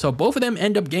 So both of them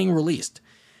end up getting released.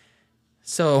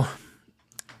 So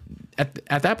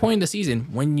at that point in the season,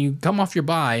 when you come off your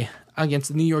bye against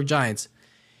the New York Giants,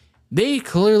 they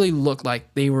clearly looked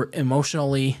like they were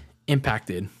emotionally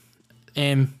impacted,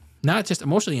 and not just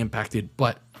emotionally impacted,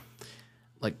 but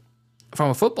like from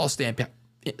a football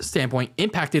standpoint,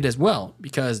 impacted as well,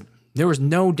 because there was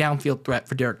no downfield threat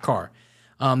for Derek Carr.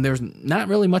 There was not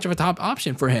really much of a top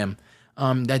option for him.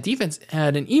 That defense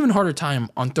had an even harder time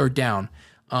on third down,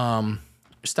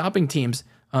 stopping teams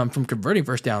from converting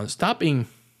first down, stopping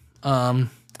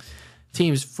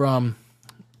teams from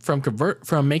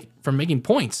making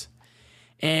points,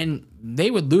 and they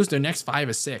would lose their next 5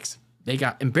 or 6. They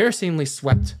got embarrassingly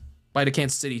swept by the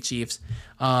Kansas City Chiefs,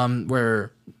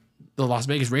 where the Las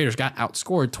Vegas Raiders got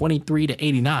outscored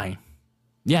 23-89.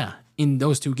 Yeah, in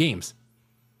those 2 games,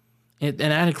 and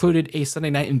that included a Sunday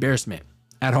night embarrassment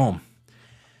at home.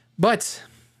 But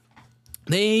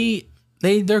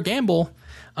their gamble,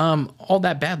 all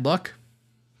that bad luck,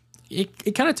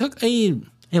 it kind of took a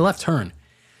left turn.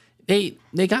 They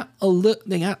got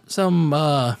some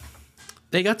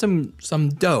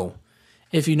dough,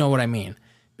 if you know what I mean,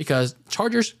 because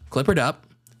Chargers clippered up.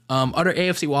 Other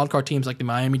AFC wildcard teams like the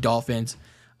Miami Dolphins,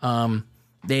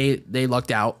 they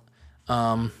lucked out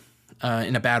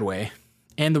in a bad way,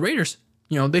 and the Raiders,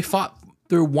 they fought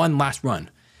through one last run.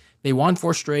 They won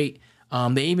 4 straight.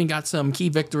 They even got some key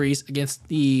victories against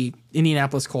the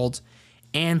Indianapolis Colts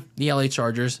and the LA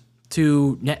Chargers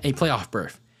to net a playoff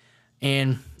berth.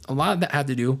 And a lot of that had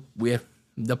to do with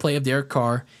the play of Derek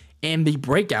Carr and the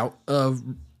breakout of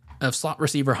slot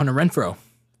receiver Hunter Renfrow,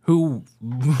 who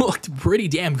looked pretty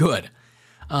damn good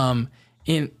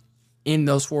in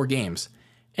those 4 games.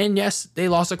 And yes, they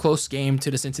lost a close game to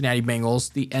the Cincinnati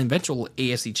Bengals, the eventual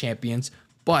AFC champions,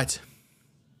 but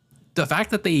the fact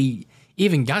that they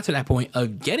even got to that point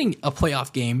of getting a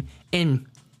playoff game and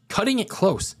cutting it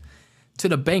close to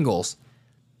the Bengals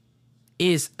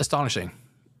is astonishing.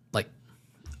 Like,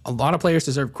 a lot of players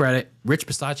deserve credit. Rich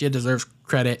Bisaccia deserves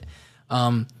credit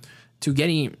to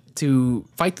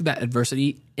fight through that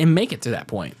adversity and make it to that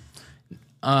point.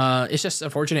 It's just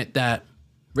unfortunate that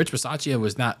Rich Bisaccia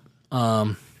was not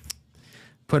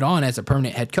put on as a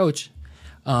permanent head coach.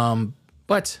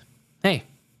 But hey,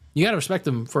 you got to respect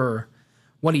him for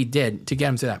what he did to get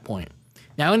him to that point.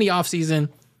 Now, in the offseason,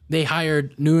 they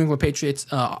hired New England Patriots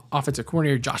offensive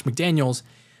coordinator Josh McDaniels,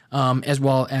 as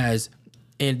well as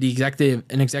an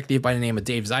executive by the name of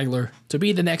Dave Ziegler, to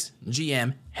be the next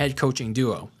GM head coaching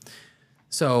duo.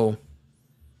 So,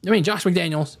 Josh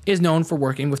McDaniels is known for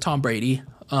working with Tom Brady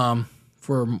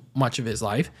for much of his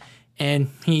life, and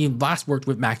he last worked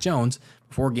with Mac Jones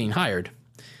before getting hired.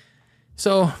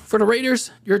 So, for the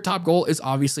Raiders, your top goal is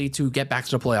obviously to get back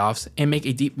to the playoffs and make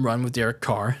a deep run with Derek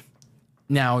Carr.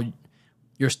 Now,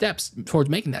 your steps towards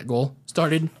making that goal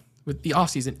started with the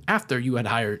offseason after you had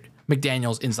hired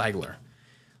McDaniels and Ziegler.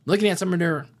 Looking at some of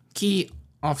their key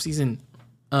offseason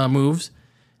moves,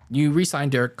 you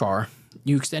re-signed Derek Carr,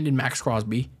 you extended Max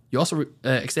Crosby, you also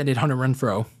extended Hunter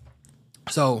Renfrow.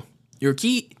 So, your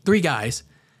key 3 guys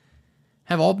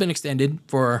have all been extended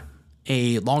for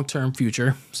a long-term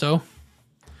future. So,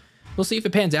 we'll see if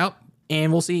it pans out,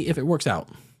 and we'll see if it works out.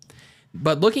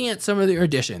 But looking at some of their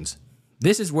additions,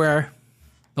 this is where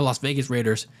the Las Vegas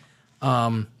Raiders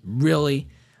really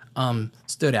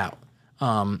stood out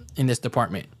in this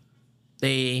department.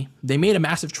 They made a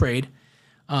massive trade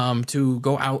to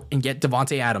go out and get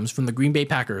Davante Adams from the Green Bay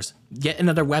Packers, get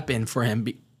another weapon for him,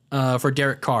 for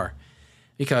Derek Carr.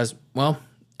 Because, well,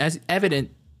 as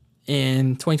evident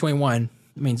in 2021,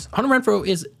 Hunter Renfrow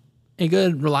is a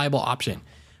good, reliable option.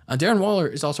 Darren Waller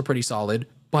is also pretty solid,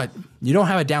 but you don't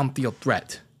have a downfield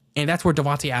threat. And that's where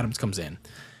Davante Adams comes in,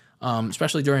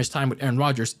 especially during his time with Aaron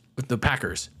Rodgers with the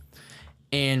Packers.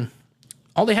 And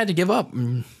all they had to give up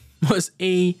was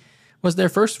their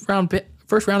first round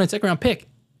and second round pick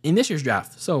in this year's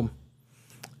draft. So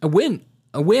a win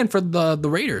for the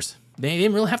Raiders. They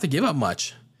didn't really have to give up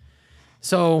much.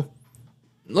 So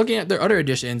looking at their other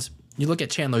additions, you look at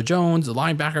Chandler Jones, the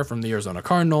linebacker from the Arizona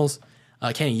Cardinals,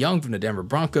 Kenny Young from the Denver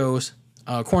Broncos,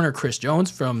 corner Chris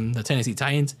Jones from the Tennessee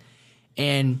Titans,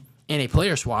 and in a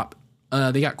player swap,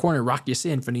 they got corner Rock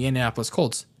Ya-Sin from the Indianapolis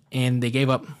Colts, and they gave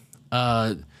up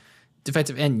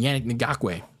defensive end Yannick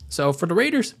Ngakoue. So for the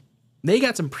Raiders, they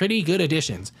got some pretty good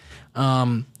additions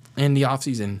in the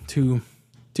offseason to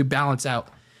balance out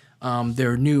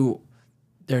their new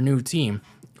team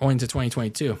going into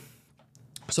 2022.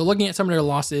 So looking at some of their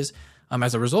losses,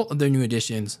 as a result of their new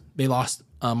additions, they lost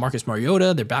Marcus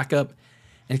Mariota, their backup,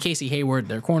 and Casey Hayward,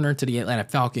 their corner, to the Atlanta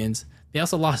Falcons. They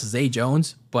also lost Zay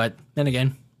Jones, but then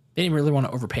again, they didn't really want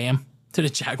to overpay him to the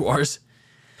Jaguars.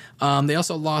 They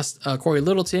also lost Corey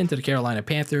Littleton to the Carolina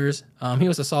Panthers. He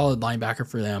was a solid linebacker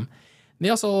for them. They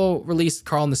also released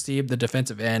Carl Nassib, the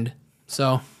defensive end.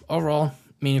 So overall, I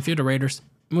mean, if you're the Raiders,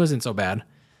 it wasn't so bad.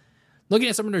 Looking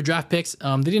at some of their draft picks,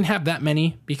 they didn't have that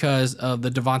many because of the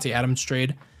Davante Adams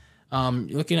trade.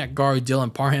 You're looking at guard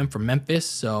Dylan Parham from Memphis,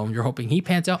 so you're hoping he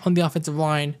pans out on the offensive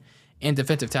line, and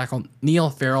defensive tackle Neil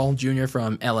Farrell Jr.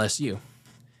 from LSU.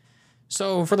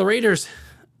 So for the Raiders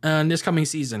this coming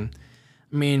season,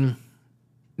 I mean,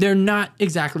 they're not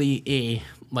exactly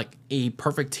a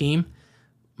perfect team.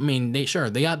 I mean, they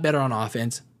got better on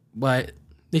offense, but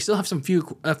they still have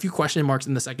a few question marks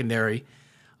in the secondary,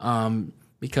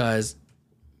 because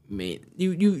I mean,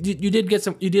 you did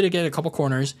get a couple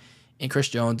corners in Chris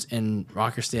Jones and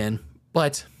Rockerston,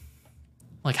 but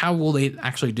like, how will they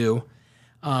actually do?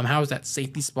 How is that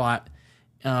safety spot?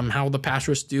 How will the pass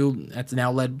rush do? That's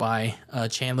now led by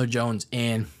Chandler Jones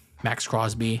and Max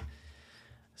Crosby.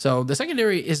 So the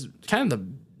secondary is kind of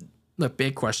the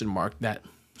big question mark that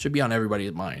should be on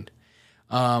everybody's mind.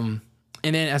 And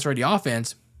then as for the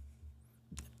offense,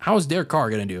 how is Derek Carr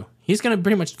going to do? He's going to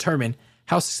pretty much determine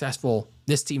how successful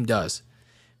this team does.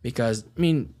 Because, I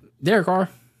mean, Derek Carr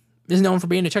is known for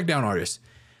being a check down artist.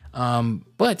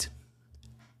 But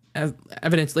as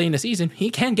evidenced late in the season, he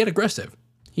can get aggressive.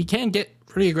 He can get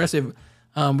pretty aggressive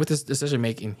with his decision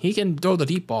making. He can throw the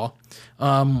deep ball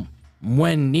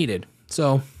when needed.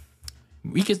 So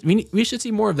we should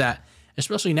see more of that,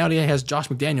 especially now that he has Josh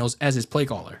McDaniels as his play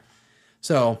caller.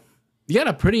 So you got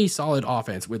a pretty solid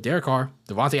offense with Derek Carr,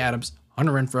 Davante Adams,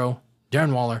 Hunter Renfrow,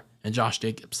 Darren Waller, and Josh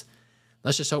Jacobs.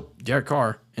 Let's just hope Derek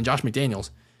Carr and Josh McDaniels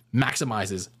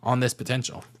maximizes on this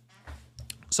potential.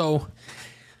 So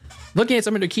looking at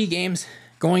some of the key games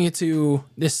going into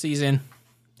this season,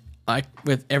 like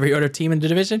with every other team in the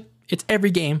division, it's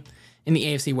every game in the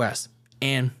AFC West.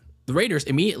 And the Raiders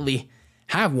immediately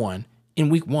have won in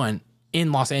week 1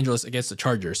 in Los Angeles against the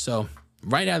Chargers. So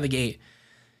right out of the gate,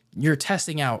 you're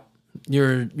testing out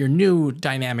your new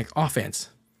dynamic offense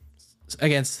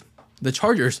against the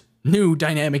Chargers' new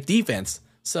dynamic defense.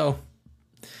 So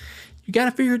you got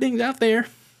to figure things out there.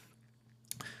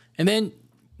 And then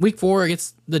week 4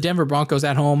 against the Denver Broncos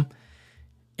at home.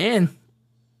 And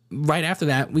right after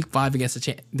that, week 5 against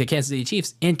the Kansas City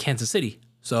Chiefs in Kansas City.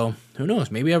 So who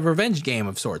knows? Maybe a revenge game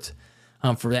of sorts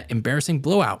for that embarrassing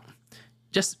blowout.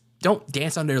 Just don't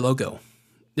dance on their logo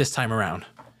this time around.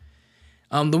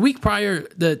 The week prior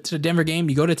to the Denver game,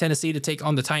 you go to Tennessee to take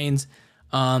on the Titans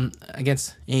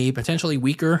against a potentially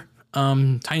weaker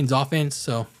Titans offense.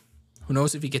 So who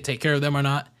knows if you could take care of them or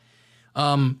not.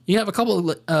 You have a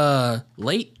couple of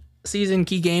late season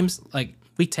key games, like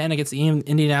week 10 against the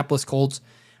Indianapolis Colts,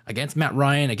 against Matt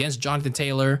Ryan, against Jonathan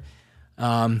Taylor.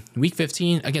 Week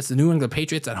 15 against the New England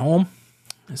Patriots at home.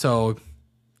 So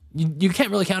you can't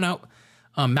really count out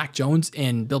Mac Jones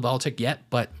and Bill Belichick yet,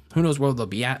 but who knows where they'll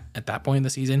be at that point in the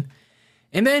season.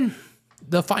 And then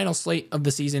the final slate of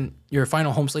the season, your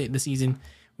final home slate of the season,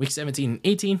 week 17 and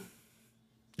 18,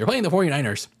 you're playing the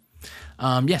 49ers.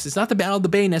 Yes, it's not the Battle of the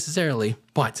Bay necessarily,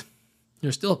 but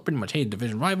you're still pretty much hated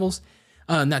division rivals.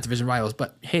 Not division rivals,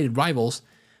 but hated rivals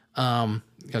because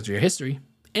of your history.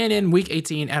 And in week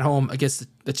 18 at home against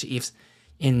the Chiefs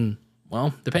in,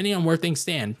 well, depending on where things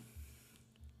stand,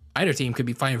 either team could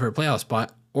be fighting for a playoff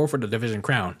spot or for the division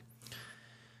crown.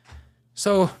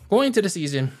 So going into the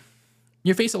season,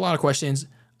 you face a lot of questions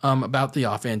about the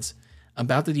offense,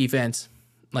 about the defense.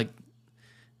 Like,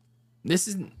 this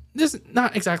is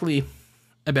not exactly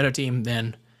a better team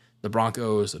than the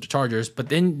Broncos or the Chargers, but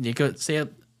then you could say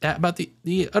that about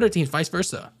the other teams, vice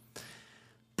versa.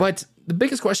 But the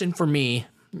biggest question for me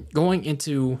going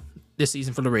into this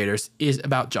season for the Raiders is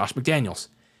about Josh McDaniels.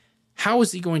 How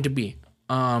is he going to be?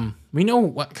 We know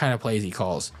what kind of plays he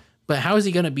calls, but how is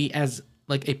he going to be as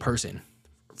like a person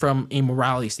from a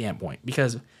morality standpoint?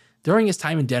 Because during his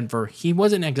time in Denver, he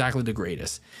wasn't exactly the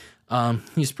greatest.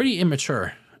 He's pretty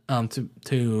immature,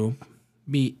 to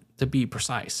be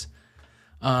precise.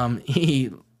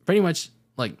 He pretty much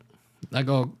like let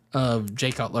go of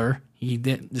Jay Cutler. He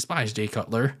despised Jay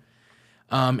Cutler,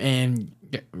 and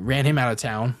ran him out of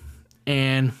town.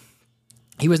 And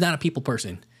he was not a people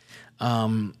person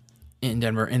in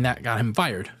Denver, and that got him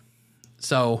fired.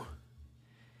 So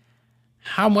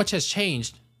how much has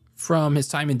changed from his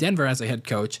time in Denver as a head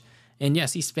coach? And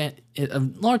yes, he spent a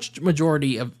large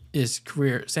majority of his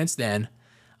career since then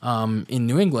in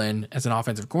New England as an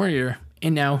offensive coordinator,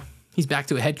 and now he's back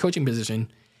to a head coaching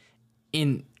position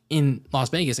in Las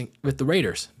Vegas with the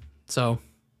Raiders. So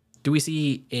do we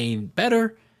see a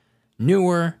better,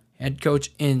 newer head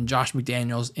coach in Josh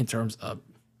McDaniels in terms of,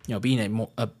 being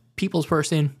a people's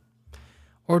person,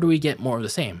 or do we get more of the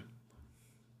same?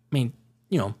 I mean,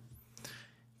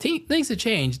 things have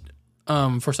changed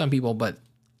for some people, but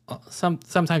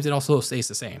sometimes it also stays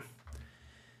the same.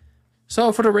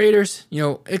 So for the Raiders,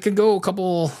 it could go a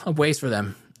couple of ways for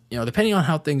them. Depending on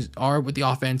how things are with the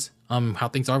offense, how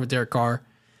things are with Derek Carr.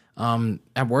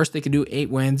 At worst, they could do 8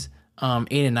 wins,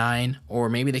 8-9, or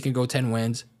maybe they can go 10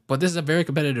 wins. But this is a very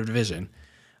competitive division.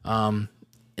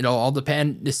 It'll all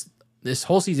depend. This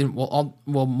whole season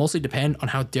will mostly depend on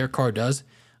how Derek Carr does,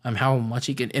 how much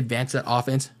he can advance that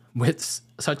offense with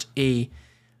such a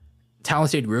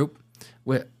talented group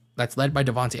that's led by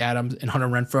Devontae Adams and Hunter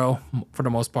Renfrow for the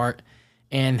most part,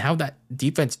 and how that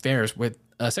defense fares with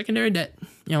a secondary that,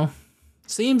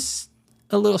 seems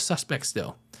a little suspect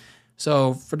still.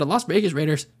 So for the Las Vegas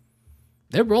Raiders,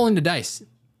 they're rolling the dice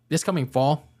this coming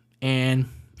fall, and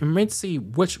it remains to see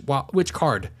which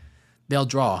card they'll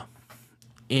draw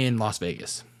in Las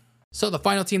Vegas. So the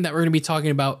final team that we're going to be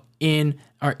talking about in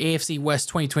our AFC West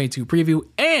 2022 preview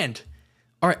and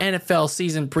our NFL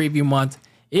season preview month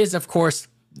is, of course,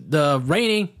 the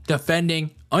reigning,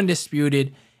 defending,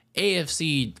 undisputed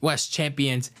AFC West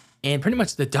champions and pretty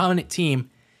much the dominant team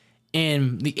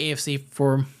in the AFC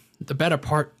for the better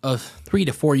part of 3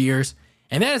 to 4 years.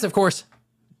 And that is, of course,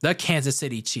 the Kansas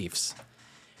City Chiefs.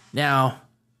 Now,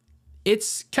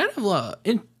 it's kind of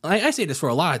I say this for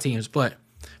a lot of teams, but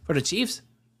for the Chiefs,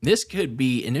 this could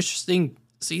be an interesting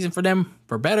season for them,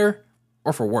 for better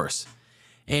or for worse.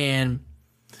 And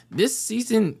this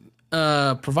season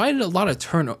could provide a lot of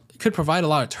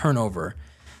turnover,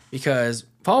 because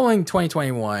following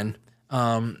 2021,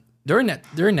 during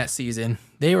that season,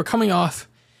 they were coming off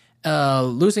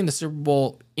losing the Super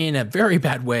Bowl in a very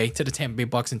bad way to the Tampa Bay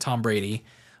Bucks and Tom Brady,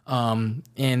 and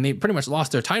they pretty much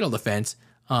lost their title defense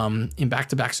in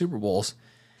back-to-back Super Bowls.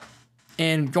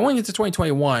 And going into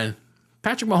 2021,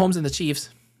 Patrick Mahomes and the Chiefs,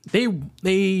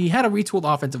 they had a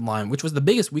retooled offensive line, which was the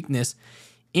biggest weakness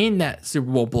in that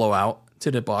Super Bowl blowout to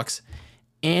the Bucks,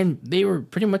 and they were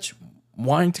pretty much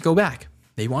wanting to go back.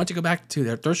 They wanted to go back to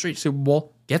their third straight Super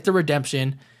Bowl, get the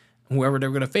redemption, whoever they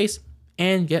were going to face,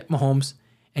 and get Mahomes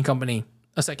and company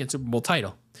a second Super Bowl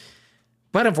title.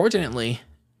 But unfortunately,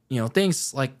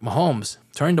 things like Mahomes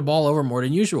turning the ball over more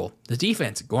than usual, the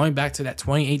defense going back to that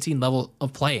 2018 level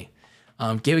of play,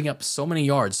 giving up so many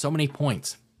yards, so many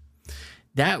points,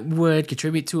 that would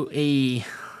contribute to a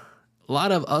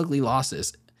lot of ugly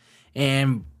losses.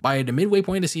 And by the midway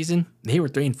point of the season, they were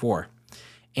 3-4.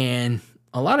 And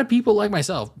a lot of people like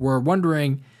myself were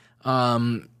wondering, are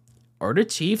the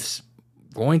Chiefs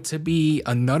going to be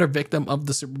another victim of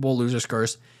the Super Bowl losers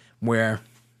curse, where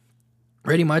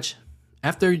pretty much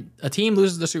after a team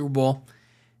loses the Super Bowl,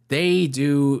 they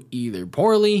do either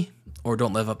poorly or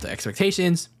don't live up to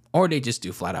expectations, or they just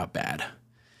do flat out bad.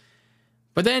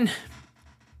 But then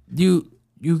you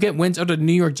get wins out of the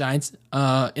New York Giants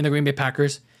in the Green Bay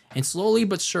Packers, and slowly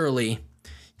but surely,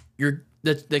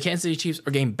 the Kansas City Chiefs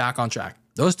are getting back on track.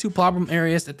 Those two problem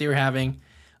areas that they were having,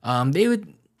 they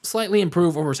would slightly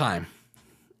improve over time.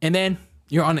 And then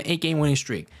you're on an 8-game winning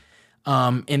streak.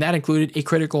 And that included a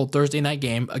critical Thursday night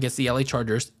game against the LA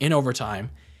Chargers in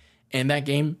overtime. And that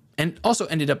game also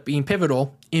ended up being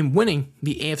pivotal in winning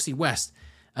the AFC West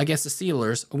against the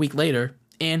Steelers a week later,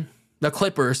 and the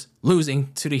Clippers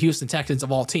losing to the Houston Texans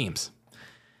of all teams.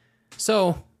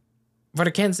 So for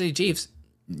the Kansas City Chiefs,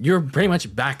 you're pretty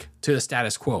much back to the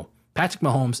status quo. Patrick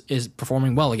Mahomes is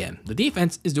performing well again. The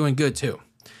defense is doing good too.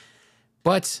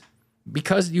 But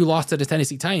because you lost to the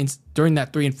Tennessee Titans during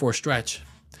that 3-4 stretch,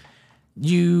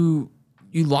 you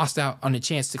lost out on a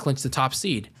chance to clinch the top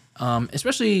seed,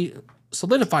 especially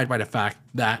solidified by the fact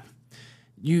that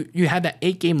you had that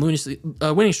 8-game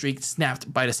winning streak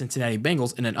snapped by the Cincinnati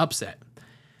Bengals in an upset.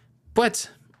 But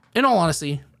in all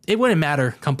honesty, it wouldn't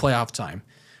matter come playoff time.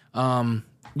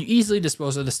 You easily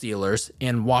dispose of the Steelers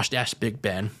and wash dash Big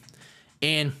Ben,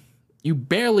 and you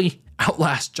barely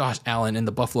outlast Josh Allen and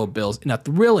the Buffalo Bills in a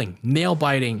thrilling,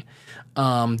 nail-biting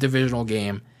divisional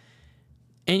game,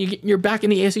 and you're back in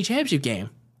the AFC Championship game.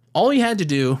 All you had to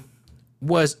do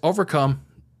was overcome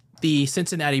the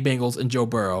Cincinnati Bengals and Joe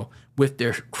Burrow with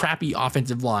their crappy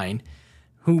offensive line,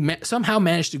 who somehow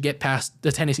managed to get past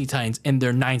the Tennessee Titans in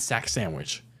their 9-sack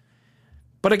sandwich.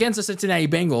 But against the Cincinnati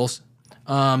Bengals,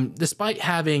 despite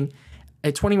having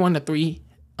a 21-3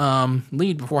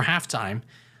 lead before halftime,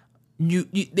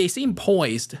 they seem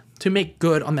poised to make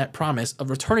good on that promise of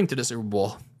returning to the Super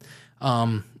Bowl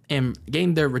and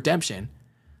getting their redemption.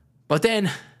 But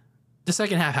then the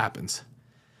second half happens.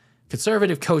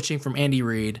 Conservative coaching from Andy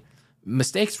Reid,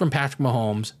 mistakes from Patrick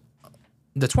Mahomes,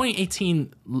 the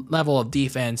 2018 level of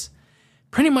defense,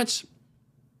 pretty much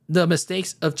the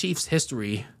mistakes of Chiefs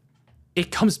history,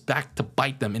 it comes back to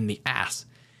bite them in the ass.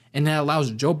 And that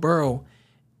allows Joe Burrow,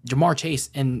 Jamar Chase,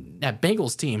 and that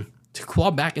Bengals team to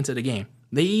claw back into the game.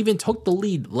 They even took the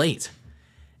lead late.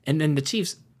 and then the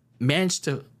Chiefs managed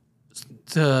to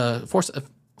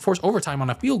force overtime on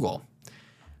a field goal.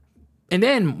 And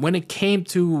then when it came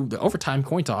to the overtime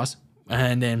coin toss,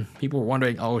 and then people were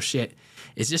wondering, oh shit,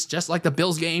 is this just like the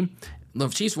Bills game? The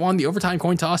Chiefs won the overtime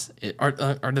coin toss. Are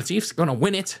the Chiefs going to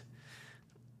win it?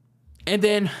 And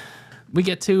then we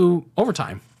get to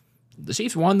overtime. The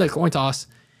Chiefs won the coin toss,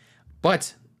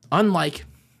 but unlike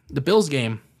the Bills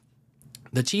game,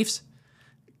 the Chiefs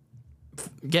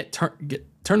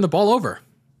turn the ball over.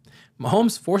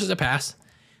 Mahomes forces a pass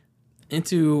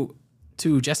to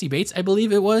Jesse Bates, I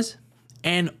believe it was,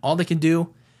 and all they can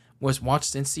do was watch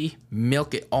Cincy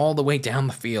milk it all the way down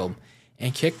the field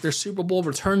and kick their Super Bowl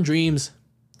return dreams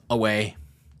away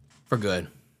for good.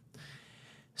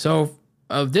 So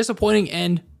a disappointing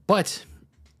end, but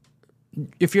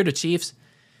if you're the Chiefs,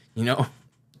 you at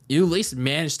least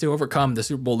managed to overcome the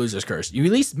Super Bowl losers curse. You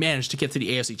at least managed to get to the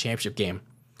AFC Championship game.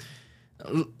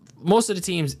 Most of the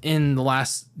teams in the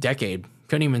last decade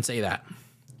couldn't even say that.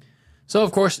 So,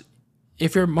 of course,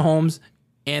 if you're Mahomes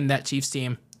and that Chiefs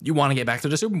team, you want to get back to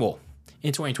the Super Bowl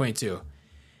in 2022.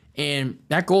 And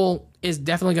that goal is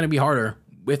definitely going to be harder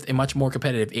with a much more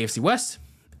competitive AFC West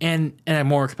and a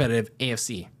more competitive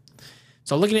AFC.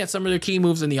 So looking at some of their key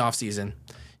moves in the offseason,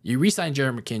 you re-sign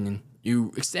Jerick McKinnon,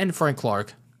 you extend Frank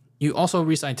Clark, you also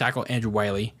re-sign tackle Andrew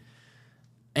Wiley.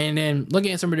 And then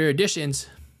looking at some of their additions,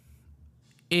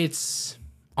 it's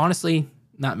honestly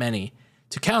not many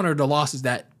to counter the losses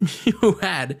that you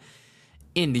had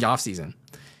in the offseason.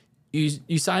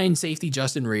 You signed safety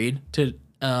Justin Reid to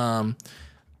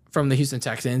from the Houston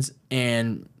Texans,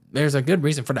 and there's a good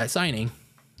reason for that signing.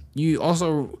 You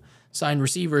also signed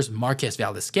receivers Marquez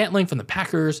Valdes-Scantling from the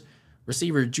Packers,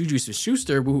 receiver Juju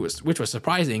Smith-Schuster, which was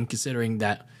surprising considering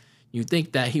that you'd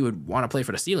think that he would want to play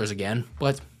for the Steelers again,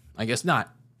 but I guess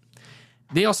not.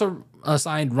 They also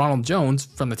signed Ronald Jones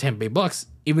from the Tampa Bay Bucks,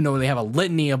 even though they have a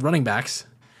litany of running backs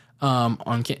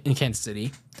in Kansas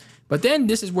City. But then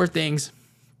this is where things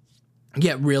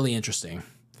get really interesting.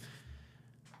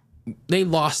 They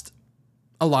lost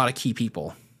a lot of key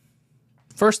people.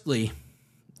 Firstly,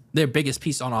 their biggest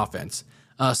piece on offense,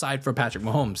 aside from Patrick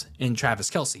Mahomes and Travis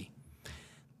Kelce.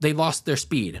 They lost their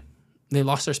speed. They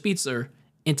lost their speedster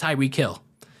in Tyreek Hill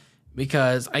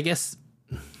because I guess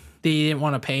they didn't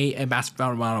want to pay a massive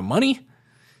amount of money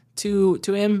to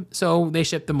him, so they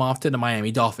shipped him off to the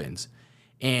Miami Dolphins.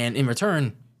 And in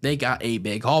return, they got a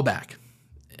big haul back.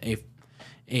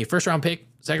 A first-round pick,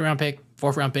 second-round pick,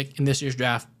 fourth-round pick in this year's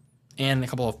draft, and a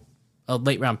couple of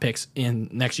late-round picks in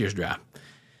next year's draft.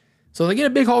 So they get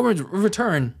a big haul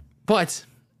return, but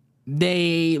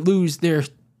they lose their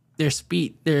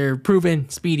proven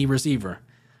speedy receiver.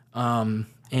 And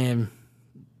in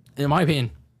my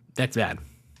opinion, that's bad.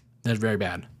 That's very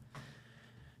bad.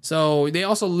 So they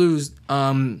also lose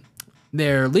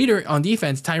their leader on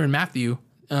defense, Tyrann Mathieu,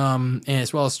 and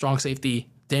as well as strong safety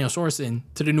Daniel Sorensen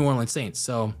to the New Orleans Saints.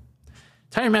 So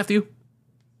Tyrann Mathieu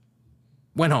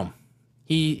went home.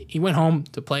 He went home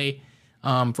to play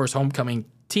for his homecoming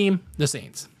team, the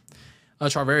Saints.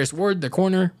 Charvarius Ward, the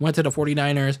corner, went to the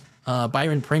 49ers.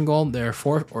 Byron Pringle, their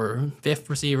fourth or fifth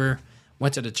receiver,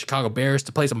 went to the Chicago Bears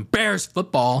to play some Bears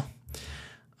football.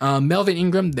 Melvin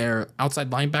Ingram, their outside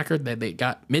linebacker that they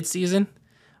got midseason,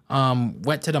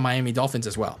 went to the Miami Dolphins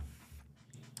as well.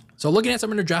 So looking at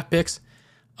some of their draft picks,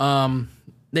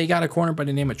 they got a corner by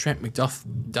the name of Trent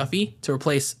McDuffie to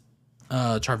replace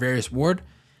Charvarius Ward.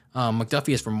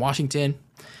 McDuffie is from Washington.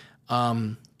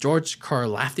 George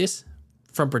Karlaftis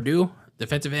from Purdue,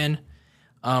 defensive end.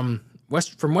 From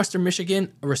Western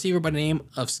Michigan, a receiver by the name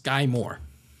of Sky Moore.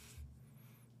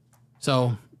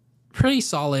 So pretty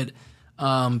solid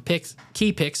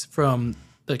key picks from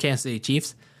the Kansas City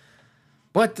Chiefs.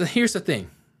 But here's the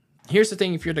thing. Here's the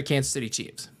thing if you're the Kansas City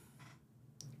Chiefs.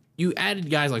 You added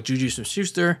guys like Juju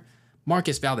Smith-Schuster,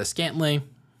 Marquez Valdes-Scantling,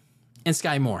 and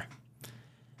Sky Moore.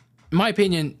 In my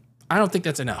opinion, I don't think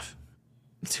that's enough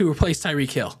to replace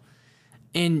Tyreek Hill.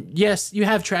 And yes, you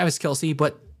have Travis Kelce,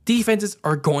 but defenses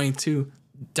are going to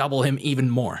double him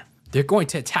even more. They're going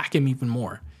to attack him even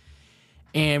more.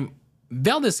 And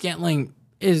Valdes-Scantling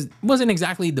wasn't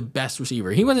exactly the best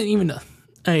receiver. He wasn't even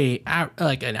an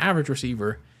average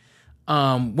receiver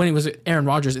when he was Aaron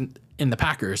Rodgers in the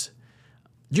Packers.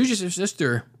 Juju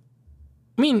Smith-Schuster,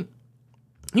 I mean,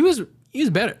 he was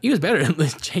better. He was better than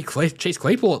Chase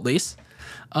Claypool at least,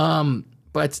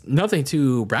 but nothing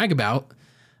to brag about.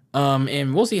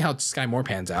 And we'll see how Sky Moore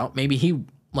pans out. Maybe he'll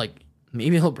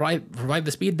provide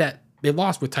the speed that they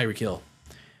lost with Tyreek Hill.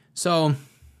 So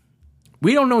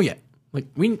we don't know yet.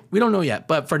 We don't know yet.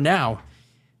 But for now,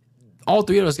 all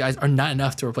three of those guys are not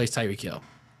enough to replace Tyreek Hill.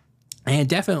 And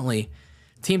definitely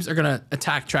teams are going to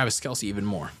attack Travis Kelce even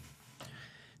more.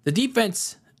 The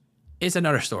defense is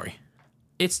another story.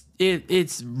 It's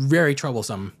very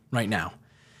troublesome right now.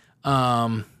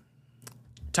 Tyrann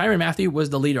Mathieu was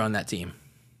the leader on that team.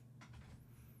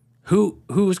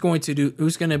 Who's going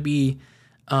to be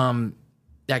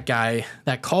that guy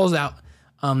that calls out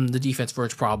the defense for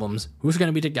its problems? Who's going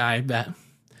to be the guy that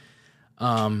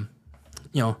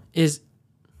is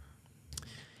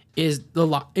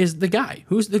the guy?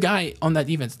 Who's the guy on that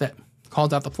defense that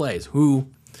calls out the plays? Who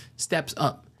steps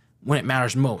up when it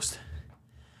matters most?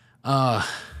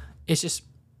 It's just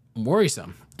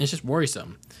worrisome.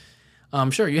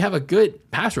 Sure, you have a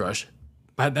good pass rush,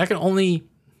 but that can only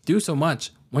do so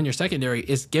much when your secondary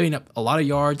is giving up a lot of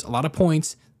yards, a lot of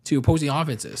points to opposing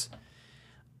offenses.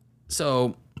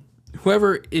 So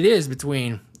whoever it is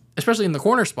especially in the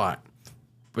corner spot,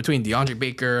 between DeAndre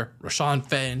Baker, Rashawn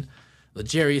Fenton,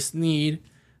 L'Jarius Sneed,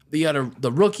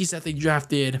 the rookies that they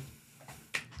drafted,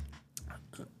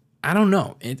 I don't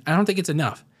know. I don't think it's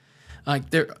enough.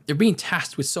 They're being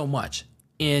tasked with so much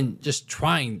and just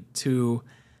trying to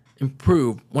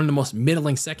improve one of the most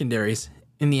middling secondaries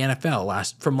in the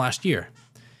NFL from last year.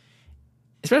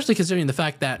 Especially considering the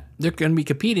fact that they're going to be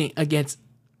competing against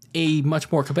a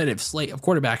much more competitive slate of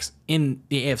quarterbacks in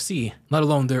the AFC, let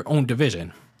alone their own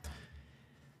division.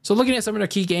 So looking at some of their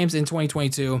key games in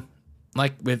 2022,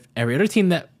 like with every other team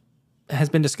that has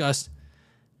been discussed,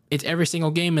 it's every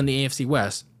single game in the AFC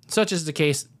West. Such is the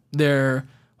case, their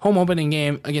home opening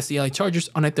game against the LA Chargers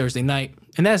on a Thursday night.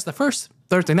 And that is the first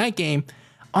Thursday night game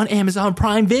on Amazon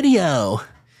Prime Video.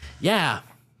 Yeah,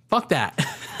 fuck that.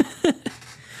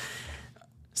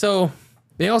 So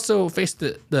they also faced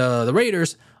the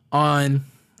Raiders on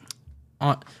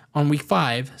week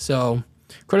 5. So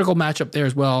critical matchup there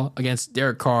as well against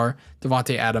Derek Carr,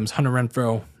 Devontae Adams, Hunter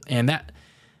Renfrow, and that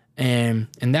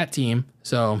team.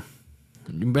 So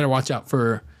you better watch out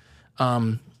for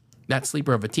that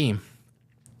sleeper of a team.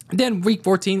 And then week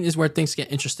 14 is where things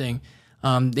get interesting.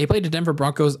 They played the Denver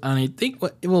Broncos on, I think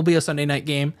it will be a Sunday night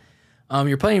game.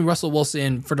 You're playing Russell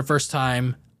Wilson for the first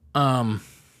time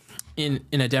in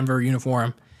a Denver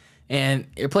uniform, and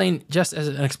you're playing just as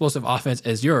an explosive offense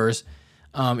as yours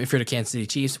if you're the Kansas City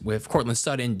Chiefs, with Cortland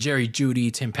Sutton, Jerry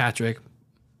Jeudy, Tim Patrick.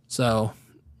 So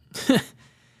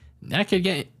that could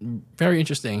get very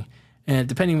interesting, and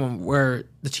depending on where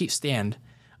the Chiefs stand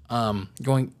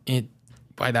going in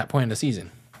by that point in the season.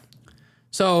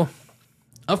 So,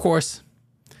 of course,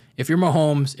 if you're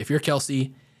Mahomes, if you're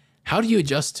Kelce, how do you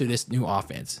adjust to this new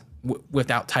offense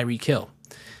without Tyreek Hill?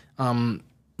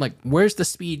 Where's the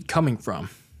speed coming from?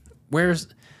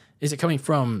 Is it coming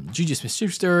from Juju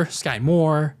Smith-Schuster, Sky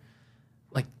Moore?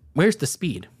 Where's the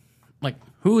speed?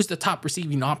 Who's the top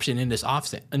receiving option in this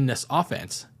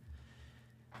offense?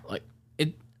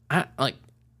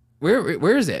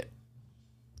 Where is it?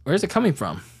 Where is it coming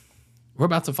from? We're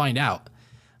about to find out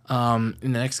in the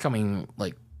next coming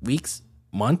weeks,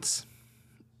 months,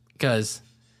 because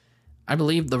I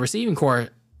believe the receiving core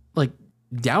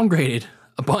downgraded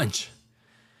a bunch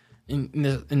in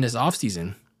this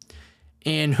offseason.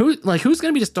 And who's going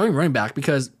to be the starting running back?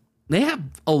 Because they have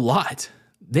a lot.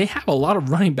 They have a lot of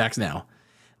running backs now.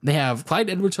 They have Clyde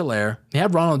Edwards-Helaire. They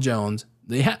have Ronald Jones.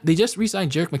 They just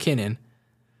re-signed Jerick McKinnon.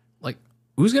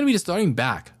 Who's going to be the starting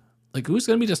back? Who's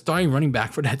going to be the starting running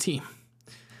back for that team?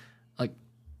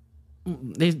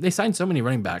 They signed so many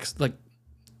running backs. Who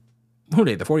are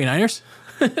they? The 49ers?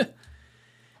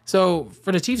 So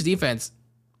for the Chiefs defense,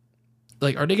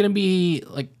 are they going to be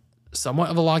somewhat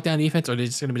of a lockdown defense, or are they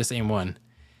just going to be the same one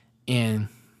in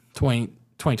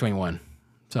 2021?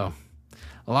 So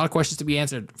a lot of questions to be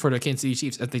answered for the Kansas City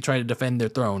Chiefs as they try to defend their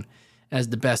throne as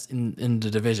the best in the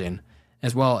division,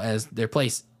 as well as their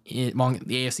place among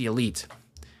the AFC elite.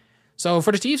 So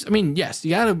for the Chiefs, yes,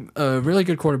 you got a really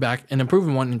good quarterback, an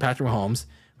improving one in Patrick Mahomes,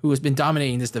 who has been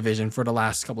dominating this division for the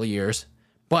last couple of years,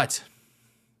 but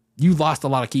you lost a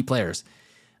lot of key players.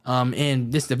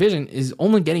 And this division is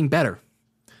only getting better,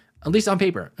 at least on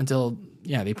paper, until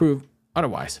they prove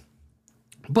otherwise.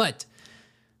 But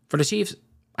for the Chiefs,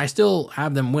 I still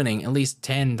have them winning at least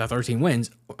 10 to 13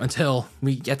 wins until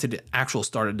we get to the actual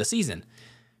start of the season,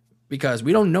 because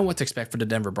we don't know what to expect for the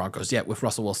Denver Broncos yet with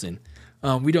Russell Wilson.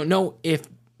 We don't know if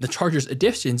the Chargers'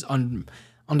 additions on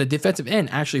the defensive end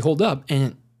actually hold up.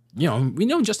 And, we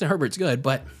know Justin Herbert's good,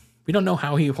 but we don't know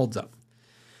how he holds up.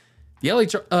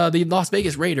 The Las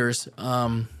Vegas Raiders,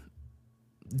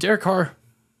 Derek Carr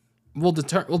will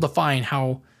define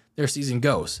how their season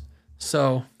goes.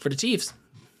 So for the Chiefs,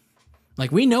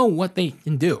 we know what they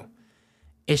can do.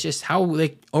 It's just how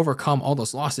they overcome all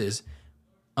those losses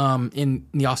in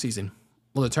the offseason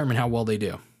will determine how well they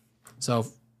do. So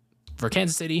for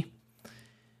Kansas City,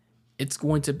 it's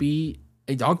going to be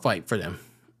a dogfight for them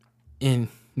in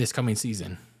this coming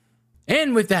season.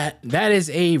 And with that, that is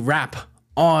a wrap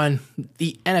on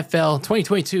the NFL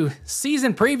 2022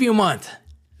 season preview month.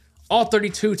 All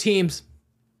 32 teams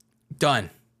done.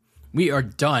 We are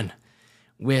done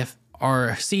with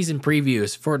our season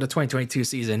previews for the 2022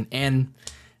 season. And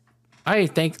I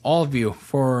thank all of you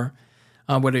for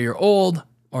whether you're old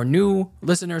or new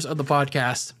listeners of the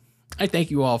podcast. I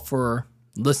thank you all for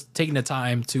taking the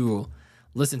time to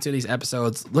listen to these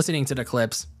episodes, listening to the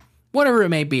clips, whatever it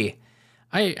may be.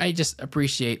 I just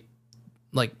appreciate,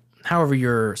 like, however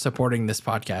you're supporting this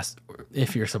podcast,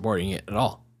 if you're supporting it at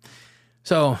all.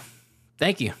 So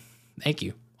thank you. Thank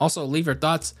you. Also, leave your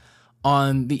thoughts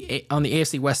on the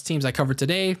AFC West teams I covered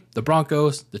today: the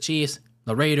Broncos, the Chiefs,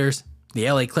 the Raiders, the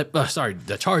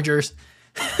the Chargers.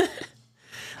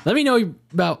 Let me know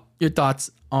about your thoughts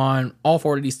on all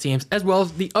 4 of these teams, as well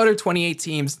as the other 28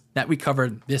 teams that we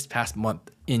covered this past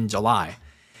month in July.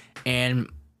 And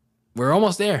we're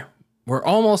almost there. We're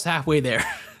almost halfway there.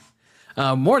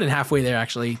 More than halfway there,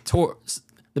 actually, towards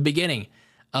the beginning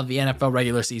of the NFL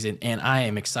regular season. And I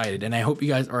am excited. And I hope you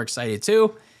guys are excited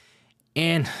too.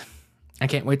 And I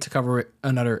can't wait to cover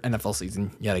another NFL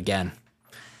season yet again.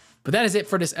 But that is it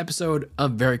for this episode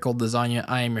of Very Cold Lasagna.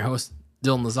 I am your host,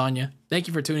 Dylan Lasagna. Thank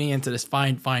you for tuning into this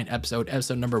fine episode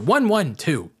number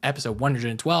 112, episode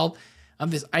 112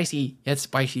 of this icy yet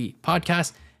spicy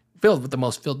podcast filled with the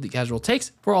most filthy casual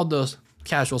takes for all those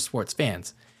casual sports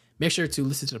fans. Make sure to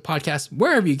listen to the podcast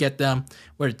wherever you get them,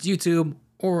 whether it's YouTube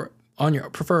or on your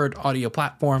preferred audio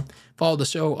platform. Follow the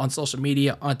show on social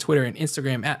media on Twitter and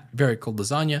Instagram at Very Cold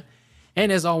Lasagna.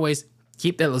 And as always,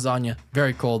 keep that lasagna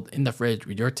very cold in the fridge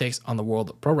with your takes on the world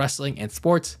of pro wrestling and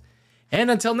sports. And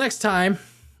until next time,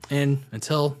 and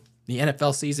until the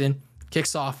NFL season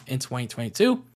kicks off in 2022,